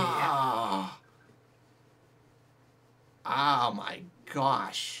 Odyssey. Oh my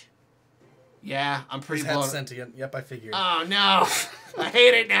gosh. Yeah, I'm pretty His hat's blown. sentient. Yep, I figured. Oh no, I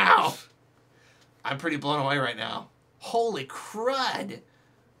hate it now. I'm pretty blown away right now. Holy crud!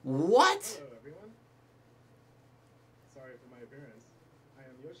 What? Hello, everyone. Sorry for my appearance. I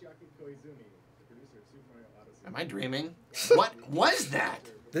am Yoshiaki Koizumi, the producer of Super Mario Odyssey. Am I dreaming? What was that?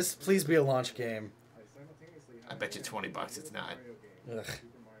 This please be a launch game. I bet you $20 it's not. Ugh.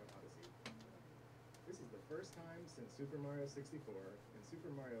 Super Mario Odyssey. This is the first time since Super Mario 64 and Super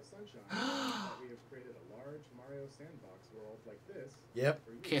Mario Sunshine that we have created a large Mario sandbox world like this. Yep.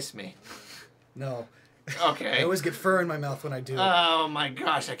 for you Kiss me. No. Okay. I always get fur in my mouth when I do it. Oh my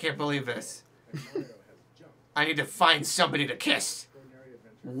gosh, I can't believe this. And Mario has jumped. I need to find somebody to kiss. Extraordinary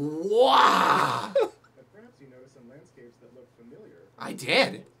adventure. Wow! But perhaps you notice some landscapes that look familiar. I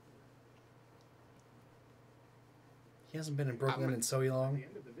did. He hasn't been in Brooklyn in so At long. the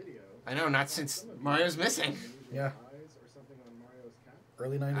end of the video, I know, not since Mario's missing. unusual Yeah. eyes or something on Mario's cap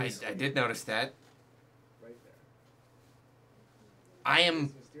Early I 90s. did notice that. right there. I am...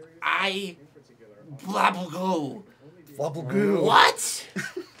 This mysterious I... in particular Blah blah blah. only be Flabble What?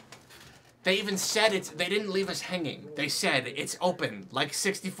 They even said it's... They didn't leave us hanging. They said it's open, like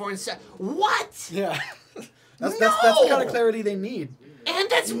 64 and 7. What? Yeah. That's the kind of No! clarity they need. And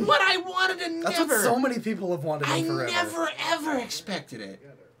that's what I wanted and That's never... what so many people have wanted I in forever. never ever expected it.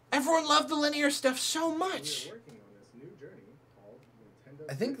 together. Everyone loved the linear stuff so We much. are working on this new journey called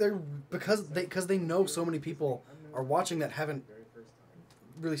Nintendo I think Switch. they're because they know so many people are watching that haven't Very first time.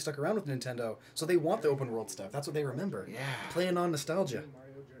 really stuck around with Nintendo, so they want the open world stuff. That's what they remember. Yeah. Playing on nostalgia. New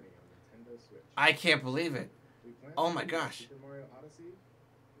Mario journey on Nintendo Switch. I can't believe it. We plan Oh to my release gosh. Super Mario Odyssey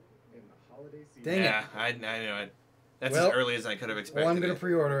in the holiday season. Dang it. Yeah, I knew it. That's Well- as early as I could have expected. Well, I'm gonna it.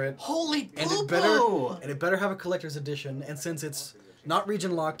 pre-order it, Holy and boo it better have a collector's edition. And since it's not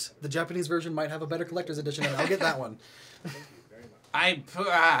region locked, the Japanese version might have a better collector's edition, and I'll get that one. Thank you very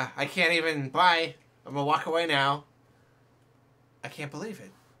much. I can't even buy. I'm gonna walk away now. I can't believe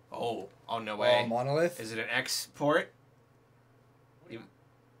it. Oh no way. Oh, Monolith. Is it an export?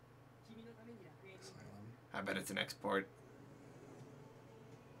 I bet it's an export.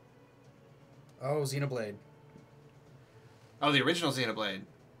 Oh, Xenoblade. Oh, the original Xenoblade.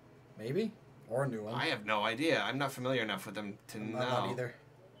 Maybe, or a new one. I have no idea. I'm not familiar enough with them to I'm know. not either.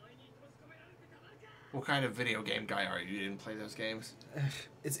 What kind of video game guy are you? You didn't play those games?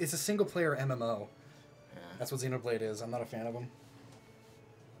 It's a single player MMO. Yeah. That's what Xenoblade is. I'm not a fan of them.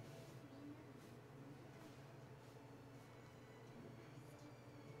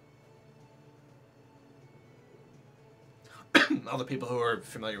 All the people who are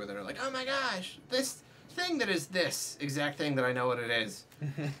familiar with it are like, oh my gosh, this thing that is this exact thing that I know what it is.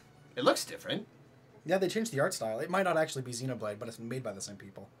 It looks different. Yeah, they changed the art style. It might not actually be Xenoblade, but it's made by the same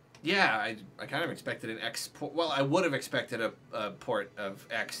people. Yeah, I kind of expected an export. Well, I would have expected a port of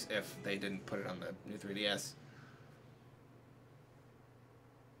X if they didn't put it on the new 3DS.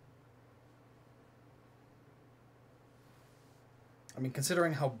 I mean,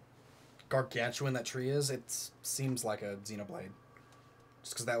 considering how gargantuan that tree is, it seems like a Xenoblade.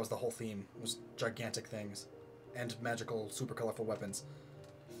 Just because that was the whole theme. It was gigantic things. And magical, super colorful weapons.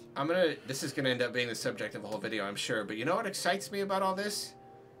 This is gonna end up being the subject of a whole video, I'm sure, but you know what excites me about all this?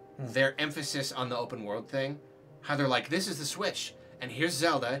 Their emphasis on the open world thing. How they're like, this is the Switch, and here's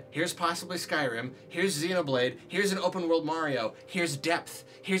Zelda, here's possibly Skyrim, here's Xenoblade, here's an open world Mario, here's depth,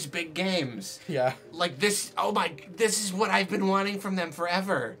 here's big games. Yeah. Like this, this is what I've been wanting from them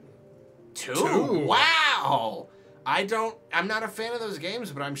forever. Two. Wow! I'm not a fan of those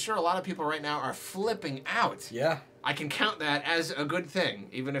games, but I'm sure a lot of people right now are flipping out. Yeah. I can count that as a good thing,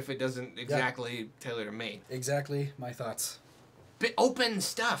 even if it doesn't exactly tailor to me. Exactly my thoughts. Open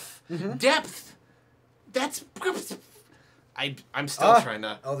stuff. Mm-hmm. Depth. That's... I'm still trying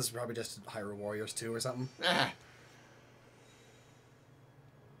to... Oh, this is probably just Hyrule Warriors 2 or something.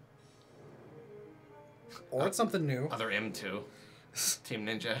 Or it's something new. Other M2. Team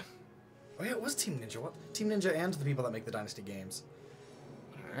Ninja. Oh yeah, it was Team Ninja. What? Team Ninja and the people that make the Dynasty games.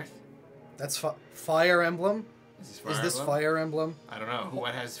 On Earth? That's Fire Emblem. Is this Fire Emblem? I don't know.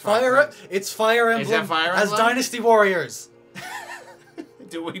 What has It's Fire Emblem. Is that Fire as Emblem? Dynasty Warriors.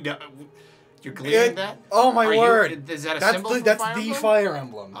 Do we know? You're gleaning that? Oh my word! Is that a That's symbol the, for that's Fire the Emblem? Fire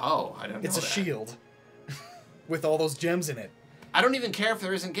Emblem. Oh, I don't know It's a that. shield with all those gems in it. I don't even care if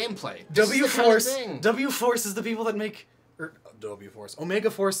there isn't gameplay. This is the kind of W-Force. thing. W-Force is the people that make... W-Force. Omega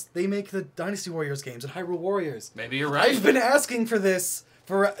Force, they make the Dynasty Warriors games and Hyrule Warriors. Maybe you're right. I've been asking for this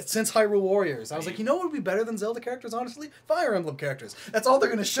since Hyrule Warriors. I was like, you know what would be better than Zelda characters, honestly? Fire Emblem characters. That's all they're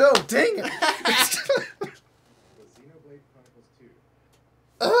going to show. Dang it. The Xenoblade Chronicles 2.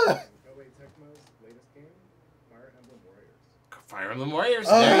 Ugh. And Koei Tecmo's latest game, Fire Emblem Warriors. Fire Emblem Warriors.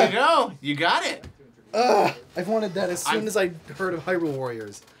 There you go. You got it. I've wanted that as soon as I heard of Hyrule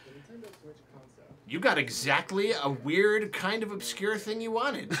Warriors. The Nintendo Switch concept. You got exactly a weird, kind of obscure thing you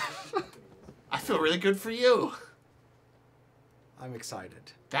wanted. I feel really good for you. I'm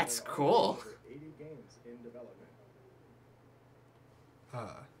excited. That's There are cool. over 80 games in development.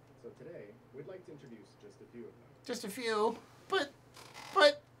 So today, we'd like to introduce just a few of them. Just a few, but.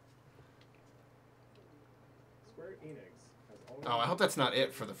 Square Enix has already... Oh, I hope that's not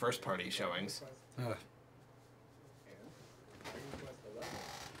it for the first party showings. And Dragon Quest 11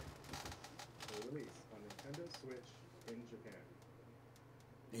 will release on Nintendo Switch in Japan.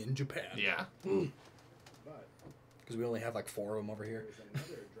 In Japan. Yeah. But Because we only have like 4 of them over here. there is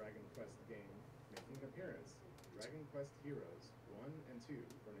another Dragon Quest game making an appearance, Dragon Quest Heroes 1 and 2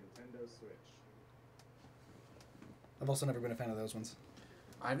 for Nintendo Switch. I've also never been a fan of those ones.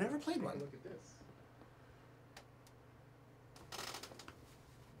 I've never played Take a one. look at this.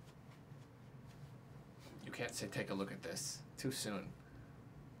 You can't say take a look at this. Too soon.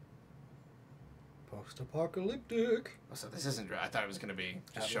 Post-apocalyptic. Oh, so this isn't. I thought it was going to be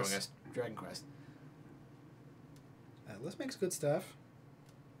just Atlas. showing us Dragon Quest. Atlas makes good stuff.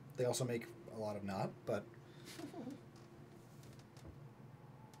 They also make a lot of not, but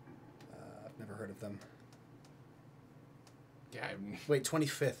I've never heard of them. Yeah. Wait,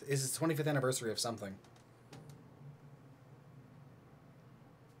 25th. Is it 25th anniversary of something?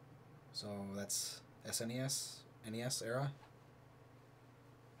 So that's SNES? NES era?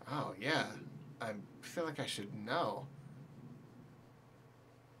 Oh, yeah. I feel like I should know.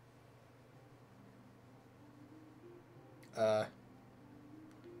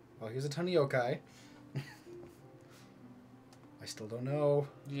 Well, here's a ton of yokai. I still don't know.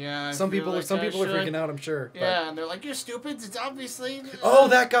 Yeah. I Some feel people like are I should. freaking out, I'm sure. but- Yeah, and they're like, "You're stupid. It's obviously." Oh,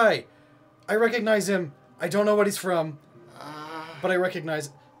 that guy! I recognize him. I don't know what he's from, Uh, but I recognize.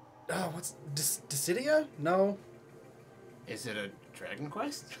 Oh, what's Dissidia? No, is it a Dragon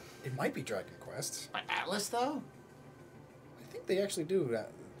Quest? it might be Dragon Quest. By Atlas, though? I think they actually do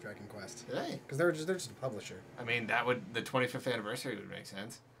Dragon Quest Do they? because they're just a publisher. I mean, that would the 25th anniversary would make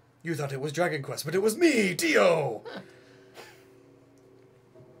sense. You thought it was Dragon Quest, but it was me, Dio.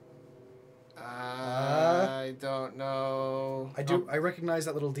 I don't know. I do. I recognize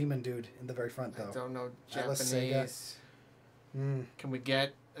that little demon dude in the very front, I though. don't know Atlas, Japanese. Hmm. Can we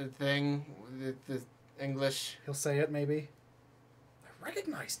get a thing with the English? He'll say it, maybe. I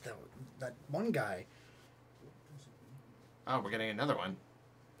recognize that one guy. Oh, we're getting another one.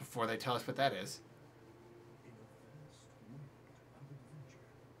 Before they tell us what that is.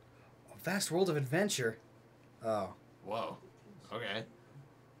 A vast world of adventure. Oh. Whoa. Okay.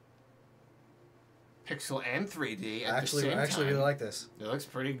 Pixel and 3D at Actually, the same I actually time. really like this. It looks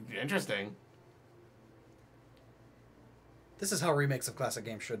pretty interesting. This is how remakes of classic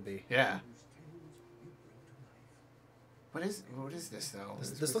games should be. Yeah. What is this though?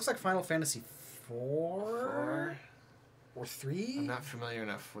 This looks like Final Fantasy 4 Four? or 3. I'm not familiar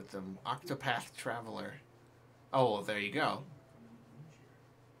enough with them. Octopath Traveler. Oh, well, there you go.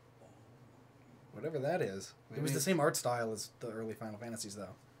 Whatever that is. It was Maybe- the same art style as the early Final Fantasies,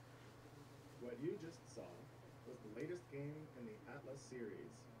 though. What you just saw was the latest game in the Atlas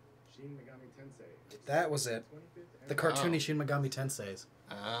series, Shin Megami Tensei. which That was it. celebrates 25th The anniversary. cartoony Shin Megami Tenseis.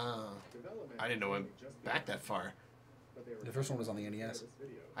 Oh. Development I didn't know has it only just back begun, that far. but they were The first one was on the planning to NES. share this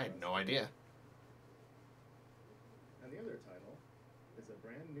video I had with no us. idea. And the other title is a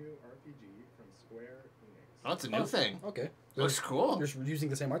brand new RPG from Square Enix. Oh, it's a new thing. Okay. Looks cool. You're using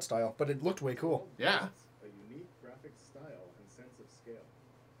the same art style, but it looked way cool. Yeah. A unique graphic style and sense of scale.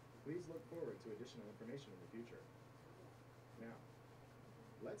 Please look forward to additional information in the future. Now,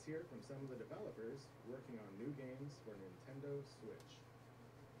 let's hear from some of the developers working on new games for Nintendo Switch.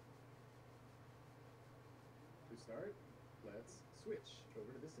 To start, let's switch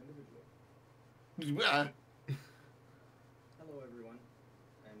over to this individual. Hello everyone,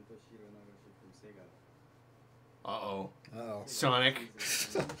 I'm Toshiro Nagashi from Sega. Uh-oh. Uh-oh. Sonic.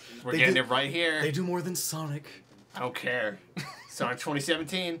 We're They getting do- it right here. They do more than Sonic. I don't care. Sonic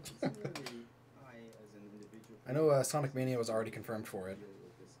 2017. Similarly, I, as an individual, I know Sonic Mania was already confirmed for it. deal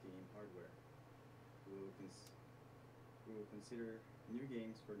with this game hardware. We will consider new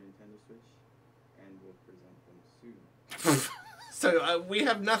games for Nintendo Switch, and will present them soon. So we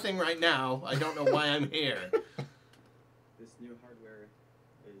have nothing right now. I don't know why I'm here. This new hardware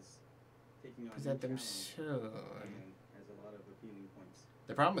is taking on Present new them challenge soon. and has a lot of appealing points.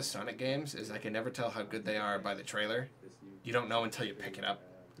 The problem with Sonic games is I can never tell how good they are by the trailer. This new You don't know until you pick it up.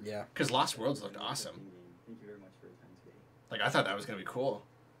 Yeah. Because Lost Worlds looked awesome. game. Thank you very much for your time today. Like, I thought that was going to be cool.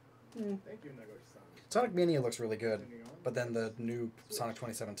 Thank you, Nagoshi-san. Sonic Mania looks really good. Continuing on, But then the new Sonic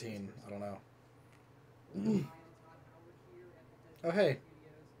 2017, I don't know. Oh, hey.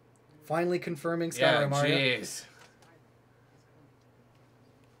 Finally confirming Yeah, Skyrim, Mario. jeez.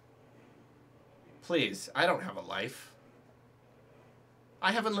 Please, I don't have a life.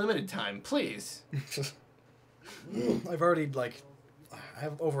 I have unlimited time, please. I've already, like... I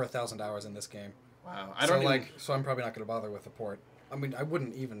have over 1,000 hours in this game. Wow, I don't even... So I'm probably not going to bother with the port. I mean, I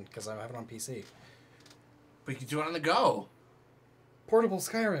wouldn't even, because I have it on PC. But you can do it on the go. Portable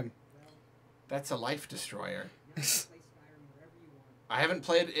Skyrim. That's a life destroyer. I haven't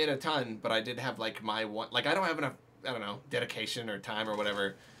played it a ton, but I did have, like, my one... Like, I don't have enough, I don't know, dedication or time or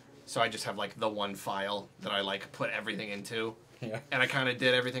whatever, so I just have, like, the one file that I, like, put everything into. Yeah. And I kind of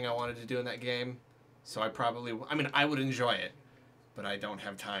did everything I wanted to do in that game. So I probably... I mean, I would enjoy it, but I don't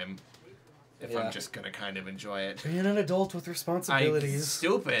have time if I'm just going to kind of enjoy it. Being an adult with responsibilities. I'm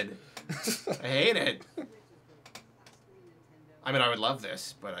stupid. I hate it. I mean, I would love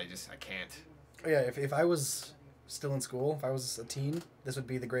this, but I can't. Yeah, if I was still in school, if I was a teen, this would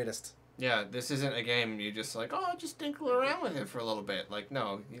be the greatest. Yeah, this isn't a game you just like, oh, just dinkle around with it for a little bit. Like,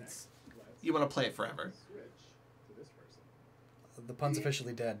 no, it's you want to play it forever. Switch to this person. The pun's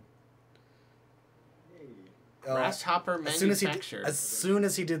officially dead. Hey. Grasshopper Manufacturer. As soon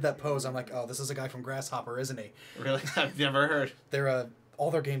as he did that pose, I'm like, oh, this is a guy from Grasshopper, isn't he? Really? I've never heard. They're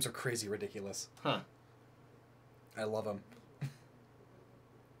all their games are crazy ridiculous. Huh. I love them.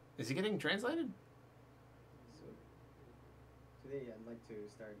 Is he getting translated? So today I'd like to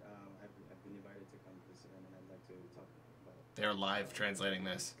start. I've been invited to come to this event, and I'd like to talk about. They're live translating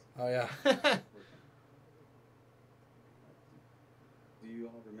this. Oh, yeah. Do you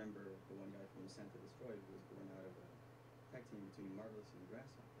all remember the one guy from Santa Destroy who was born out of a tag team between Marvelous and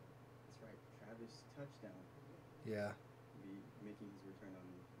Grasshopper? That's right, Travis Touchdown Yeah. will be making his return on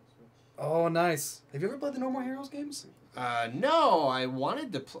Switch. Oh, nice. Have you ever played the No More Heroes games? No, I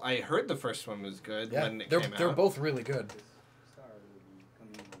wanted to. I heard the first one was good Yeah, when it they're came they're out. both really good. This star will be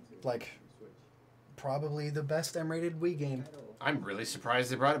coming into Like- Switch. Probably the best M-rated Wii game. I'm really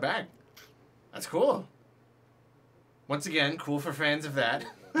surprised they brought it back. That's cool. Once again, cool for fans of that.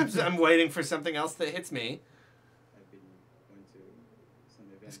 I'm waiting for something else that hits me. I've been going to some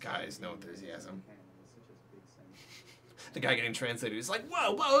events. This guy has no enthusiasm. Japan, and it's such a big sense. The guy getting translated is like,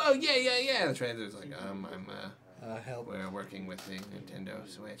 whoa, whoa, oh, yeah, yeah, yeah. The translator's like, Help. we're working with the Nintendo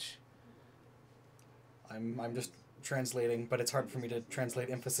Switch. I'm just translating, but it's hard for me to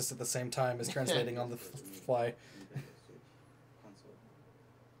translate emphasis at the same time as translating on the fly. Nintendo Switch console.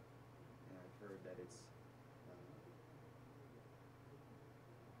 And I've heard that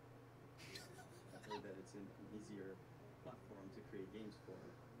it's an easier platform to create games for,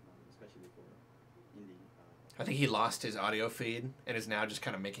 especially for indie. I think he lost his audio feed and is now just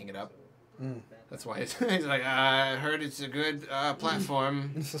kind of making it up. Mm. That's why he's like, I heard it's a good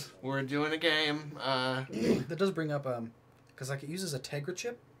platform. We're doing a game. That does bring up because like it uses a Tegra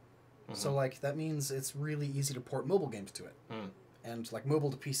chip, so like that means it's really easy to port mobile games to it, and like mobile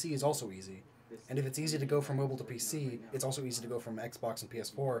to PC is also easy. And if it's easy to go from mobile to PC, it's also easy to go from Xbox and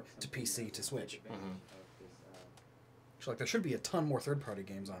PS4 to PC to Switch. So like there should be a ton more third-party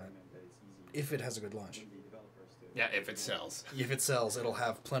games on it if it has a good launch. Yeah, if it sells. If it sells, it'll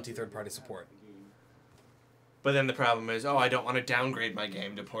have plenty third-party support. But then the problem is, oh, I don't want to downgrade my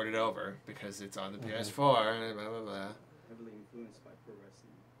game to port it over because it's on the PS4. And blah, blah, blah. Heavily influenced by pro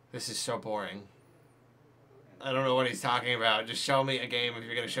wrestling. This is so boring. I don't know what he's talking about. Just show me a game if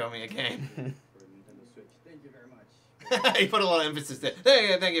you're going to show me a game. For Nintendo Switch. Thank you very much. He put a lot of emphasis there.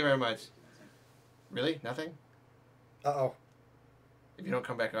 Thank you very much. Really? Nothing? Uh-oh. If you don't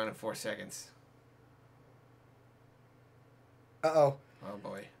come back on in 4 seconds. Uh-oh. Oh,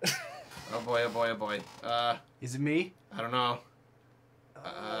 boy. Oh, boy, oh, boy, oh, boy. Is it me? I don't know.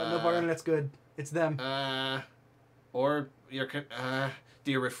 No, bar internet's good. It's them. Or you're...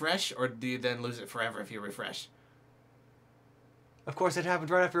 do you refresh, or do you then lose it forever if you refresh? Of course, it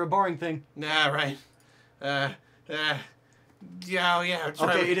happened right after a boring thing. Nah, right. Yeah, yeah.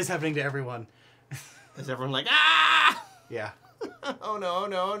 Okay, it is happening to everyone. Is everyone like, ah? Yeah. Oh, no,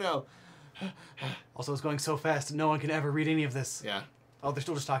 no, no. Also, it's going so fast, no one can ever read any of this. Yeah. Oh, they're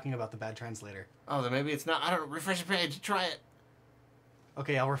still just talking about the bad translator. Oh, then maybe it's not. I don't know. Refresh the page. Try it.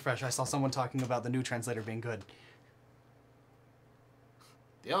 Okay, I'll refresh. I saw someone talking about the new translator being good.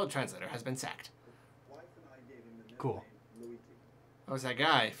 The old translator has been sacked. Cool. Oh, it's that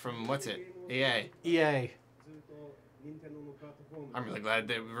guy from, what's it? EA. EA. I'm really glad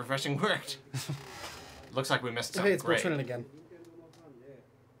that refreshing worked. Looks like we missed Hey, something it's great. Bill Trinan again.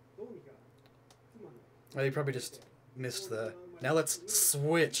 Oh, you probably just missed the... Now let's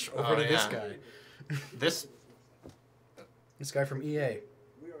switch over to this yeah. guy. This... This guy from EA.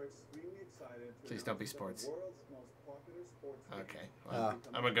 We are extremely excited to Please don't be announce that sports. the world's most popular sports game Okay. Well,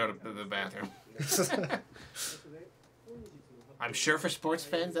 I'm gonna go to the bathroom. そしてね本日の発 I'm sure for sports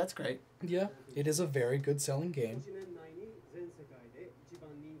fans, that's great. Yeah, it is a very good selling 表 game. 年内に全世界で一番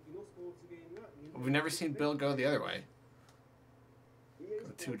人気のスポーツゲームが日本 We've never seen Bill go the other way. EA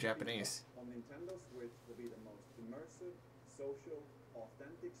The two Sports Japanese. FIFA on Nintendo Switch will be the most immersive, social,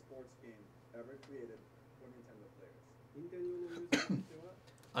 authentic sports game ever created for Nintendo players. 任天堂のユーザーにとって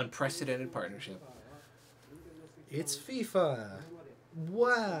は Unprecedented partnership. It's FIFA. 今まで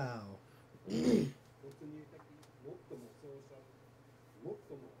Wow. 没入的、最もソーシャル、最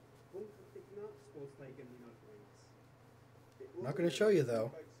も本格的なスポーツ体験になると思います。 It will Not be gonna a show you,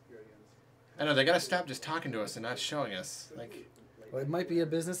 though. FIFA experience. I know, they gotta stop just talking to us and not showing us. Like, Well, it might be a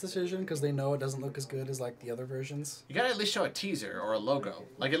business decision because they know it doesn't look as good as like the other versions. you gotta at least show a teaser or a logo.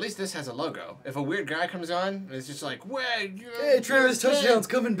 Like, at least this has a logo. If a weird guy comes on, and it's just like, wait, Hey, Travis Touchdown's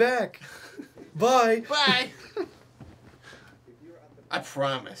coming back. Bye. Bye! If you're at the I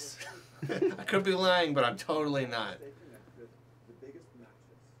promise. I could be lying, but I'm totally not. stay connected, the biggest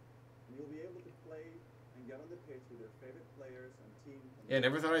matches. And you'll be able to play and get on the pitch with your favorite players and team. Yeah,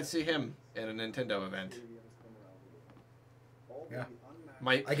 never thought I'd see him at a Nintendo event. Stadiums from around the world. All will Yeah. be unmatched.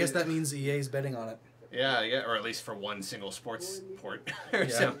 My, I guess that means EA's betting on it. Yeah, yeah, or at least for one single sports port or Yeah.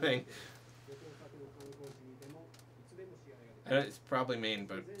 something. 旅行先の観光地にでもいつでも試合ができ I know it's probably mean,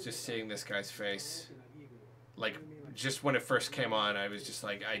 but just seeing this guy's る face, 大きなリーグの like, just when it first came on, I was just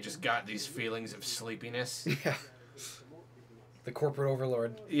like, I just got these feelings of sleepiness. Yeah. The corporate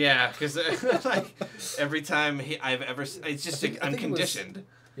overlord. Yeah, because like every time I've ever, it's just I think I'm it was- conditioned.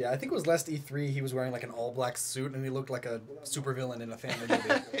 Yeah, I think it was last E3 he was wearing like an all black suit and he looked like a supervillain in a family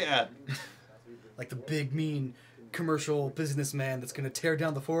movie. Yeah, Like the big mean commercial businessman that's gonna tear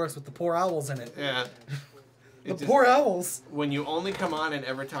down the forest with the poor owls in it. yeah. The It just- poor owls. when you only come on and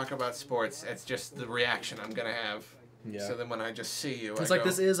ever talk about sports, it's just the reaction I'm gonna have. Yeah. So then when I just see you, It's I like go,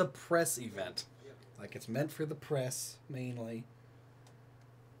 this is a press event. Like it's meant for the press mainly.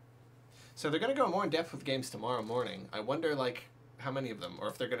 So they're gonna go more in depth with games tomorrow morning. I wonder like how many of them, or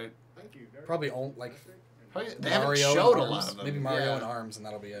if they're gonna. Thank you very Probably all, like Probably, they Mario haven't and showed a Arms. lot of them. Maybe Mario yeah. and Arms, and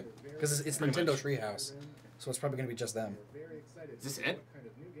that'll be it. Because it's Pretty Nintendo much. Treehouse, so it's probably gonna be just them. We're very excited Is this to see it? what kind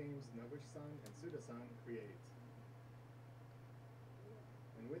of new games Noguchi-san and Suda-san create.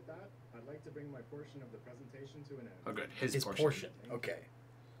 And with that, I'd like to bring my portion of the presentation to an end. Oh, good. His, His portion. Okay.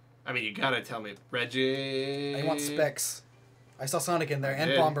 I mean, you gotta tell me, Reggie. I want specs. I saw Sonic in there I and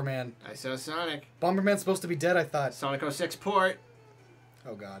did. Bomberman. I saw Sonic. Bomberman's supposed to be dead, I thought. Sonic 06 port.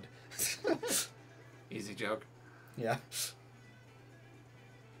 Oh god. Easy joke. Yeah.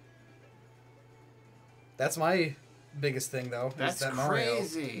 That's my biggest thing, though. is That's that Mario.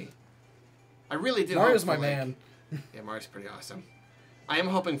 crazy. I really do. Mario's hope my for, like- man. Yeah, Mario's pretty awesome. I am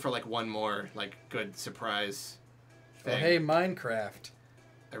hoping for like one more like good surprise Oh, thing. hey, Minecraft.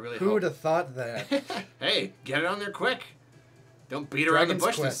 I really Who hope. would have thought that? Hey, get it on there quick. Don't beat around the Dragon's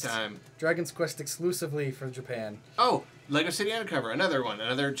bush Quest. this time. Dragon's Quest exclusively for Japan. Oh, Lego City Undercover, another one,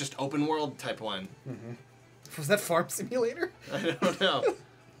 another just open world type one. Was that Farm Simulator? I don't know.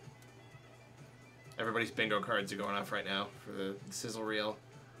 Everybody's bingo cards are going off right now for the sizzle reel.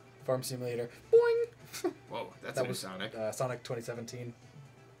 Farm Simulator. Boing! Whoa, that's That a new was Sonic. Sonic 2017.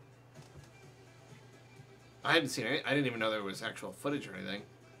 I hadn't seen it. I didn't even know there was actual footage or anything.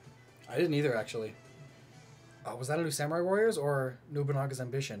 I didn't either, actually. Was that a new Samurai Warriors or Nobunaga's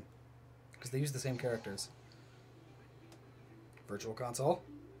Ambition? Because they use the same characters. Virtual Console.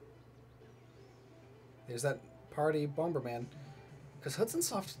 There's that party Bomberman. Because Hudson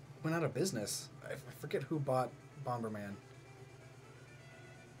Soft went out of business. I forget who bought Bomberman.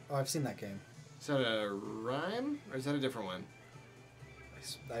 Oh, I've seen that game. Is that a rhyme or is that a different one?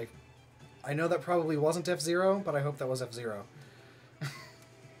 I know that probably wasn't F-Zero, but I hope that was F-Zero. That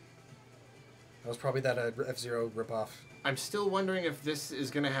was probably that F-Zero ripoff. I'm still wondering if this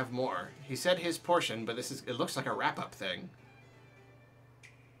is gonna have more. He said his portion, but it looks like a wrap-up thing.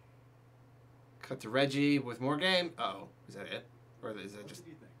 Cut to Reggie with more game. Uh-oh, is that it? Or is that What just...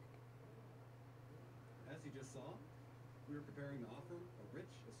 did you think? As you just saw, we are preparing to offer a rich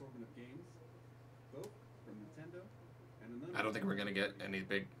assortment of games, both from Nintendo and a number I don't think we're of gonna get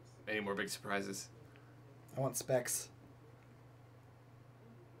any more big surprises. I want specs.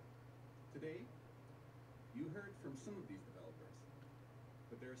 Today, you heard from some of these developers,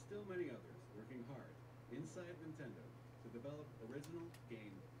 but there are still many others working hard inside Nintendo to develop original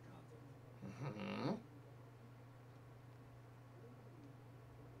game content. Mm-hmm.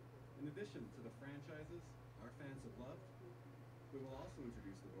 In addition to the franchises our fans have loved, we will also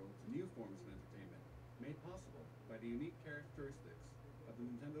introduce the world to new forms of entertainment made possible by the unique characteristics of the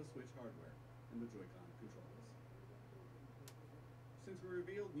Nintendo Switch hardware and the Joy-Con controllers. Since we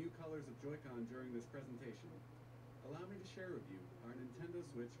revealed new colors of Joy-Con during this presentation, allow me to share with you our Nintendo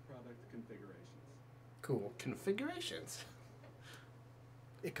Switch product configurations. Cool. Configurations.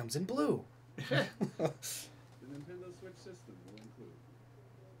 It comes in blue. The Nintendo Switch system will include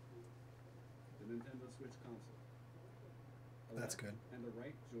the Nintendo Switch console, a That's left good. and a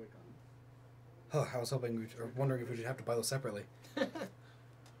right Joy-Con, Oh, I was hoping, or wondering if we should have to buy those separately. the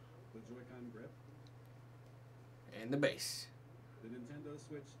Joy-Con grip, And the base. the Nintendo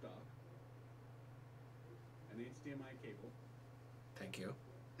Switch dock, an HDMI cable, Thank you.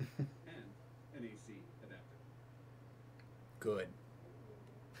 and an AC adapter. Good.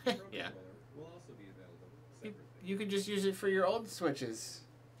 The Pro Yeah. controller will also be available separately. You could just use it for your old Switches.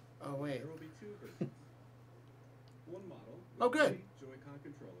 Oh, wait. There will be two versions. One model with Oh, good. 3 Joy-Con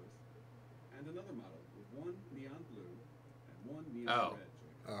controllers, and another model with one neon blue and one neon Oh. red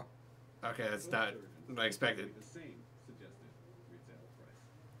Joy-Con. Oh. Okay, that's Both not versions what I expected. will be the same suggested retail price.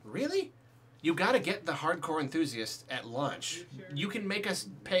 Really? You gotta get the hardcore enthusiast at launch. You can make us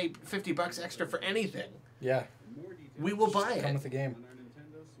pay $50 extra for anything. Yeah. More details We will buy Come it. with the game. on our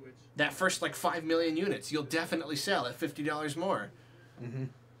Nintendo Switch. That first like 5 million units, you'll definitely sell at $50 more. Mm-hmm.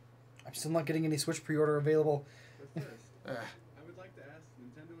 I'm still not getting any Switch pre-order available. But first, Ugh. I would like to ask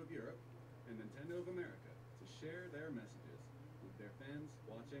Nintendo of Europe and Nintendo of America to share their messages with their fans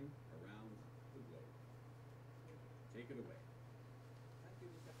watching around the globe. Take it away. Thank you,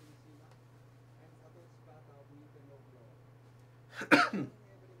 Mr. Kimishima. I'm Satoshi Kata of Nintendo Blog.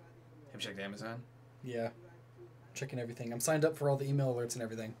 Have you checked Amazon? Yeah. Checking everything. I'm signed up for all the email alerts and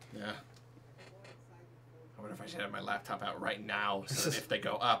everything. Yeah. I wonder if I should have my laptop out right now so that if they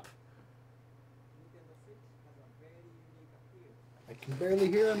go up. Nintendo Switch has a very unique appeal. I can barely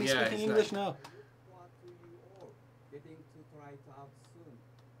hear him. He's Yeah, speaking he's English now. What to you all getting to try it out soon.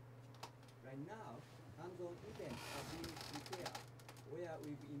 Right now, hands-on events are being prepared where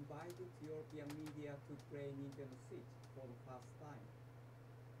we've invited European media to play Nintendo Switch for the first time.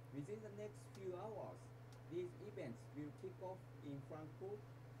 Within the next few hours, these events will kick off in Frankfurt,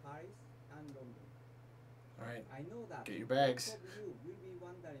 Paris, and London. Alright. I know that Get your bags. most of you will be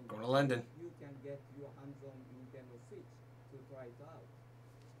wondering Going to London. if you can get your hands on Nintendo Switch to try it out.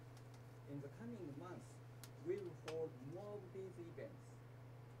 In the coming months, we will hold more of these events.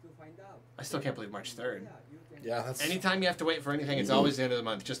 To find out, I still can't believe March 3rd. where you can Yeah, that's... Anytime you have to wait for anything, it's always the end of the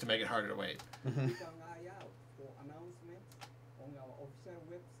month just to make it harder to wait. keep an eye out for announcements on our official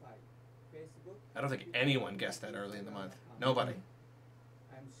website, Facebook. I don't think anyone guessed that early in the month. Nobody.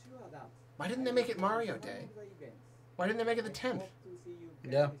 I'm sure that Why didn't they make it Mario Day? Why didn't they make it the 10th?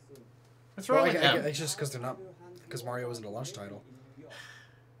 Yeah. What's Well, wrong with them? it's just because they're not... Because Mario isn't a launch title.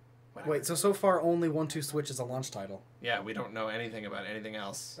 Whatever. Wait, so far only 1-2 Switch is a launch title. Yeah, we don't know anything about anything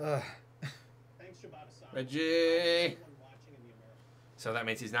else. Thanks, Shibata-san. Reggie! Everyone watching in the Americas. So that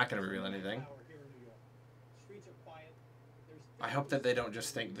means he's not going to reveal anything. Hour here in New York. Streets are quiet. I hope that they don't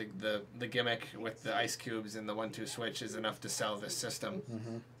just think the gimmick with the ice cubes and the 1-2 switch is enough to sell this system.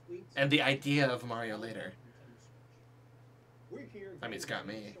 Mm-hmm. And the idea of Mario later. We're here I mean, it's got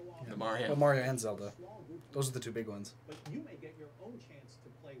me. to show off The Mario. Well, Mario and Zelda. small group of Those are the two big ones. But you may get your own chance to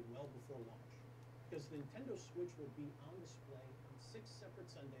play well before launch. Because the Nintendo Switch will be on display on 6 separate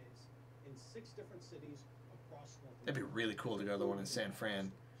Sundays in 6 different cities across North That'd be America. really cool to go to the one in San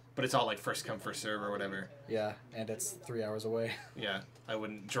Fran. But it's all like first come, first serve or whatever. Yeah, and it's 3 hours away. Yeah, I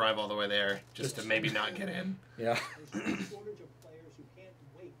wouldn't drive all the way there just to maybe not get in. Yeah. There's no shortage of players who can't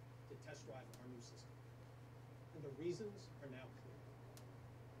wait to test drive our new system. And the reasons are now clear.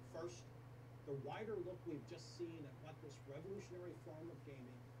 First, the wider look we've just seen at what this revolutionary form of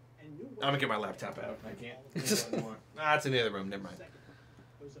gaming and new I'm gonna get my laptop out. I can't do it anymore. Ah, it's in the other room. Never mind. Second,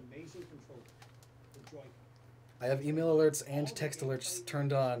 those amazing controllers, the Joy-Con. I have email alerts and text alerts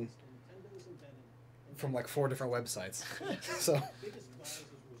turned on from like 4 different websites. So, Biggest prize is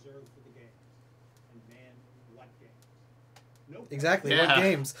reserved for the games. And man, what games? No exactly, Yeah. what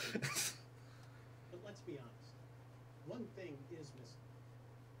games? But let's be honest. One thing is missing.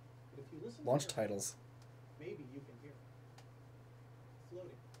 But if you listen Launch carefully, titles. maybe you can hear it.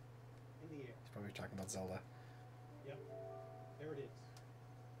 Floating in the air. He's probably talking about Zelda. Yep. There it is.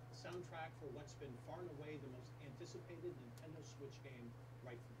 The soundtrack for what's been far and away the most anticipated Nintendo Switch game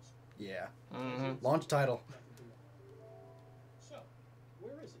right from the start. Yeah. Mm-hmm. Launch title. Nothing to worry. So,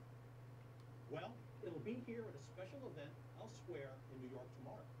 where is it? Well, it'll be here at a special event elsewhere in New York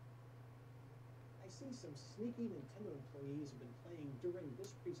tomorrow. I see some sneaky Nintendo employees have been playing during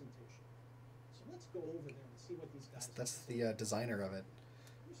this presentation. So let's go over there and see what these guys That's the designer of it.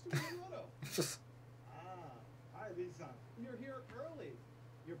 Mr. Miyamoto. Lisa. You're here early.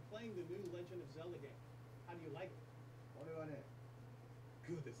 You're playing the new Legend of Zelda game. How do you like it?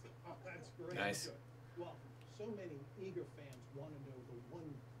 Good. Oh, that's great. Nice. Good. Well, so many eager fans want to know the one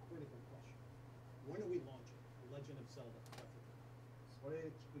critical question. When are we launching The Legend of Zelda Breath of the Wild? そ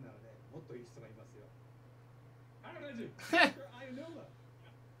れ聞くならね、もっといい人がいますよ。 Mr. Ionuma,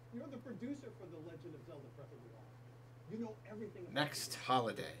 you're the producer for The Legend of Zelda Breath of the Wild. You know everything about Next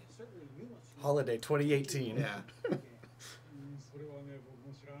holiday. Certainly you must know Holiday 2018. Yeah. それはね、僕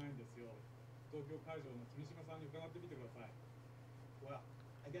も知らないんですよ。東京会場の君島さんに伺ってみてください。 Well,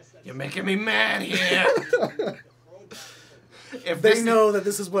 I guess that's You're making me mad here. If They this, know that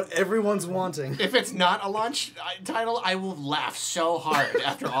this is what everyone's wanting. if it's not a launch title, I will laugh so hard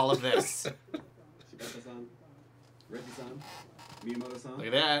after all of this. Shibata-san, Reggie-san, Miyamoto-san, Look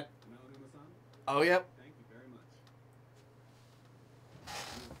at that. Naonuma-san, Oh, yep. thank you very much.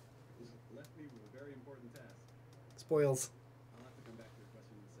 You've left me with a very important task. Spoils. I'll have to come back to your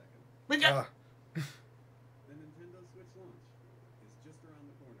question in a second. We got- The Nintendo Switch launch is just around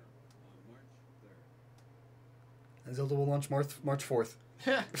the corner on March 3rd. And Zelda will launch March 4th.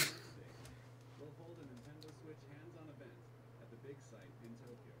 We'll hold a Nintendo Switch hands-on event at the big site in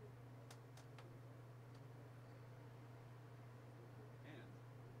Tokyo. And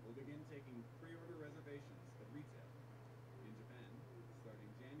we'll begin taking pre-order reservations at retail in Japan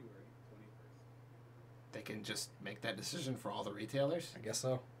starting January 21st. They can just make that decision for all the retailers? I guess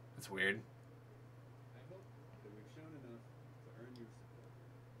so. That's weird. I hope that we've shown enough to earn your support.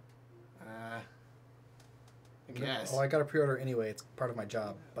 I guess. Oh, I got to pre-order anyway. It's part of my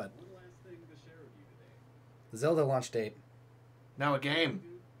job. But One last thing to share with you today. the Zelda launch date. Now a game.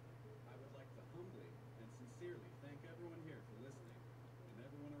 I would like to humbly and sincerely thank everyone here for listening and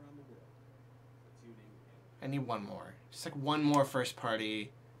everyone around the world for tuning in. I need one more. Just like one more first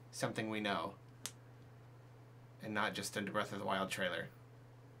party, something we know. And not just a Breath of the Wild trailer.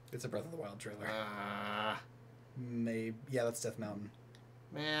 It's a Breath of the Wild trailer. Maybe. Yeah, that's Death Mountain.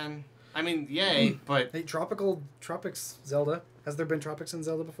 Man. I mean, yay, but... Hey, Tropics Zelda. Has there been Tropics in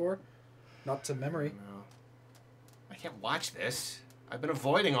Zelda before? Not to memory. No. I can't watch this. I've been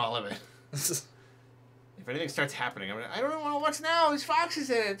avoiding all of it. If anything starts happening, I don't want to watch now. There's foxes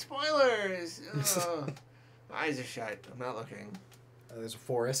in it. Spoilers. Ugh. My eyes are shut. I'm not looking. There's a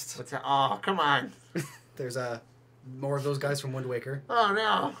forest. What's that? Oh, come on. There's more of those guys from Wind Waker. Oh,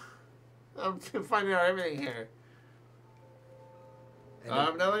 no. I'm finding out everything here.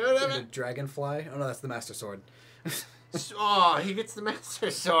 And No, and a dragonfly. Oh no, that's the Master Sword. Oh, he gets the Master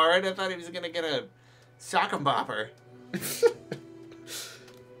Sword. I thought he was going to get a sock and bopper.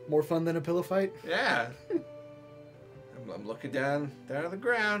 More fun than a pillow fight? Yeah. I'm looking down on the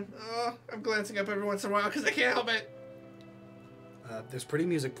ground. Oh, I'm glancing up every once in a while because I can't help it. There's pretty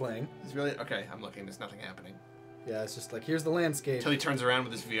music playing. It's really... Okay, I'm looking. There's nothing happening. Yeah, it's just like, here's the landscape. Until he turns around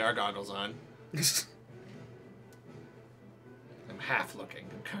with his VR goggles on. I'm half looking.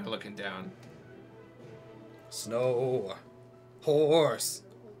 I'm kind of looking down. Snow. Horse.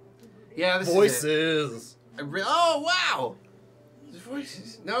 Yeah, this Voices. is it. Oh, wow! There's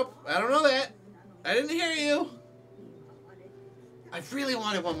voices. Nope, I don't know that. I didn't hear you. I really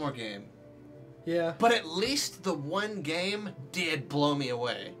wanted one more game. Yeah. But at least the one game did blow me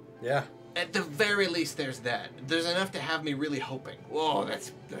away. Yeah. At the very least, there's that. There's enough to have me really hoping. Whoa,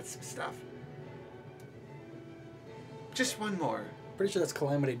 that's some stuff. Just one more. Pretty sure that's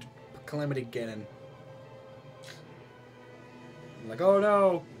Calamity Ganon. I'm like, oh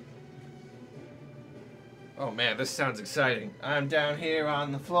no. Oh man, this sounds exciting. I'm down here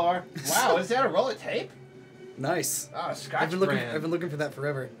on the floor. Wow, is that a roll of tape? Nice. Oh, Scotch I've been looking for that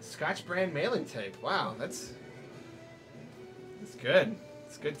forever. Scotch brand mailing tape. Wow, that's good.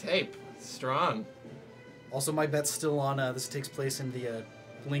 It's good tape. It's strong. Also, my bet's still on. This takes place in the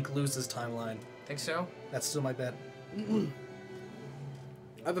Link loses timeline. Think so? That's still my bet. I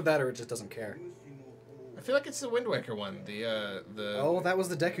have a bet, or it just doesn't care. I feel like it's the Wind Waker one. The Oh, that was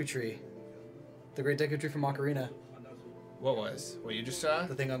the Deku Tree. The Great Deku Tree from Ocarina. What was? What you just saw?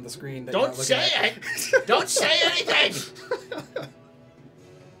 The thing on the screen. That Don't you're not looking say at. it! Don't say anything!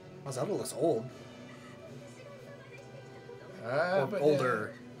 Oh, Zelda looks old. Or Or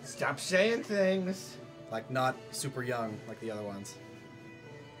older. Stop saying things. Like, not super young like the other ones.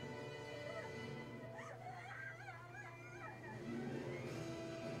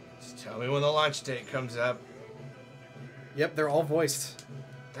 Just tell me when the launch date comes up. Yep, they're all voiced.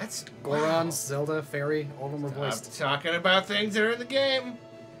 That's Goron, wow. Zelda, Fairy, all of them are voiced. Stop talking about things that are in the game.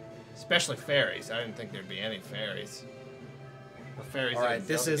 Especially fairies. I didn't think there'd be any fairies. The fairies. All that are right, in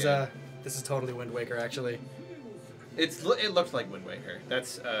this Zelda is game. totally Wind Waker actually, It looked like Wind Waker.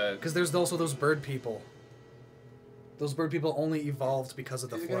 That's because there's also those bird people. Those bird people only evolved because of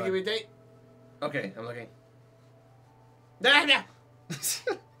the Is it gonna flood. give me a date? Okay, I'm looking. No!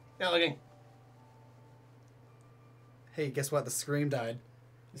 Not looking. Hey, guess what? The scream died.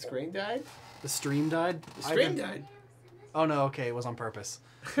 The screen died? The stream died? The stream died. Oh no, okay, it was on purpose.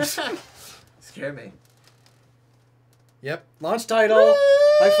 Scared me. Yep. Launch title!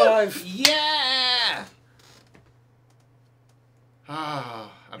 High five! Yeah!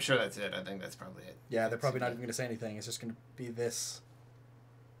 Ah, I'm sure that's it. I think that's probably it. Yeah, they're probably not even going to say anything. It's just going to be this.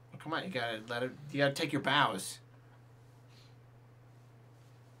 Oh, come on, you gotta let it. You gotta take your bows.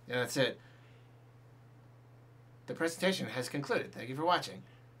 Yeah, that's it. The presentation has concluded. Thank you for watching.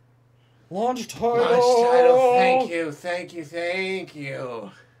 Launch title! Launch title. Thank you, thank you, thank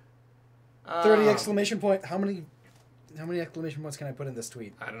you. 30 exclamation point. How many exclamation points can I put in this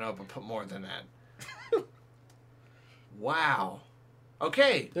tweet? I don't know, but put more than that. Wow.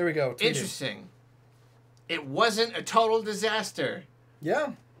 Okay. There we go. Tweeted. Interesting. It wasn't a total disaster.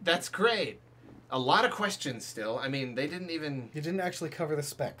 Yeah. That's great. A lot of questions still. I mean, they didn't even... You didn't actually cover the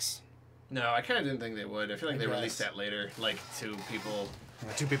specs. No, I kind of didn't think they would. I feel like they guess. released that later, like, to people...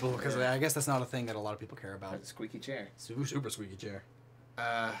 Two people, because I guess that's not a thing that a lot of people care about. Squeaky chair. Super squeaky chair.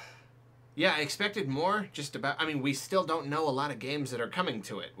 Yeah, I expected more, just about... I mean, we still don't know a lot of games that are coming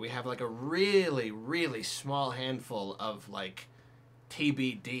to it. We have, like, a really, really small handful of, like,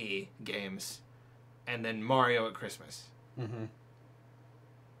 TBD games. And then Mario at Christmas. Mm-hmm.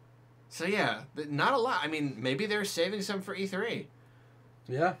 So, yeah, not a lot. I mean, maybe they're saving some for E3.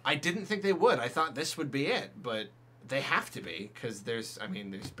 Yeah. I didn't think they would. I thought this would be it, but they have to be, because there's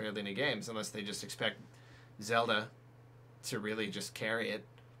barely any games, unless they just expect Zelda to really just carry it.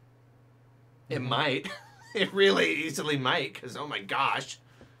 It might. It really easily might, because, oh my gosh.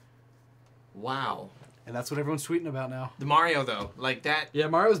 Wow. And that's what everyone's tweeting about now. The Mario, though, like that... Yeah,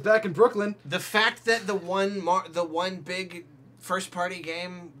 Mario's back in Brooklyn. The fact that the one big first-party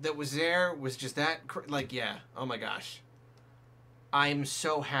game that was there was just that... Like, yeah. Oh my gosh. I'm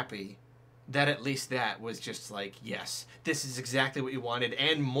so happy that at least that was just like, yes, this is exactly what you wanted,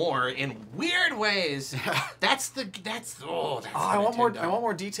 and more in weird ways. Yeah. That's I want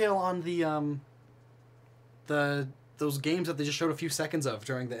more detail on the those games that they just showed a few seconds of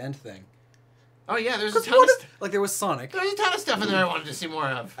during the end thing. Oh yeah, there's a ton of like there was Sonic. There's a ton of stuff in there I wanted to see more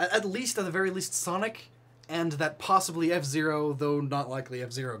of. At the very least, Sonic, and that possibly F-Zero, though not likely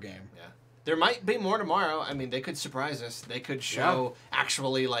F-Zero game. Yeah. There might be more tomorrow. I mean, they could surprise us. They could show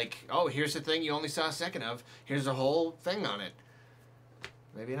actually like, oh, here's the thing you only saw a second of. Here's a whole thing on it.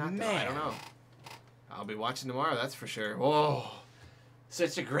 Maybe not. Though. I don't know. I'll be watching tomorrow, that's for sure. Whoa.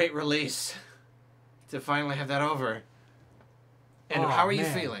 Such a great release to finally have that over. And how are you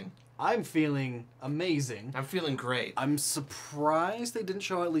feeling? I'm feeling amazing. I'm feeling great. I'm surprised they didn't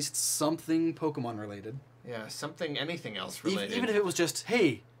show at least something Pokemon related. Yeah, anything else related. Even if it was just,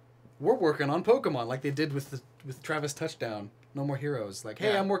 hey, we're working on Pokemon, like they did with Travis Touchdown, No More Heroes. Like,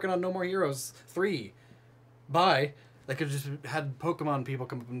 hey, I'm working on No More Heroes 3. Bye. They could have just had Pokemon people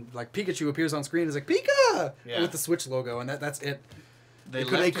come up and, like, Pikachu appears on screen and is like, Pika! Yeah. With the Switch logo, and that's it. They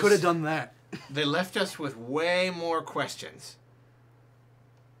could have done that. They left us with way more questions.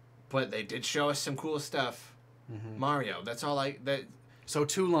 But they did show us some cool stuff. Mm-hmm. Mario, that's all So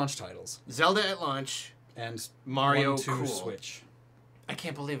 2 launch titles. Zelda at launch. And Mario 1, 2 cool. Switch. I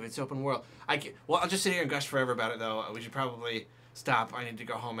can't believe it's open world. I'll just sit here and gush forever about it, though. We should probably stop. I need to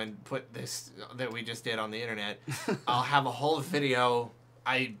go home and put this that we just did on the internet. I'll have a whole video.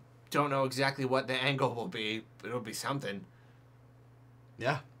 I don't know exactly what the angle will be, but it'll be something.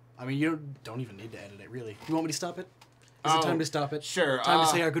 Yeah. I mean, you don't even need to edit it, really. You want me to stop it? Is it time to stop it? Sure. Time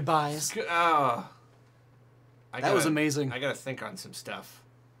to say our goodbyes. That was amazing. I gotta think on some stuff.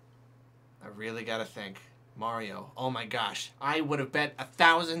 I really gotta think. Mario. Oh my gosh. I would have bet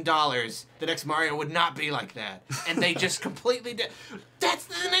 $1,000 the next Mario would not be like that. And they just completely did. That's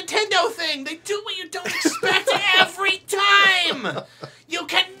the Nintendo thing. They do what you don't expect every time. You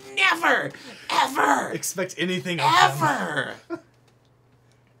can never, ever expect anything ever.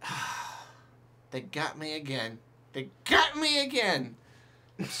 They got me again. They got me again.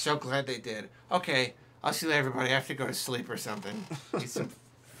 I'm so glad they did. Okay. I'll see you later, everybody. I have to go to sleep or something. Eat some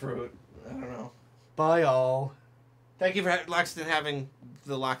fruit. I don't know. Bye, all. Thank you for Lockstin having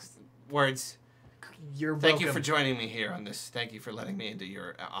the words. You're welcome. Thank you for joining me here on this. Thank you for letting me into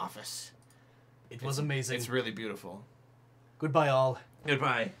your office. It was amazing. It's really beautiful. Goodbye, all.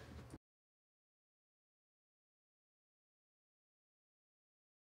 Goodbye.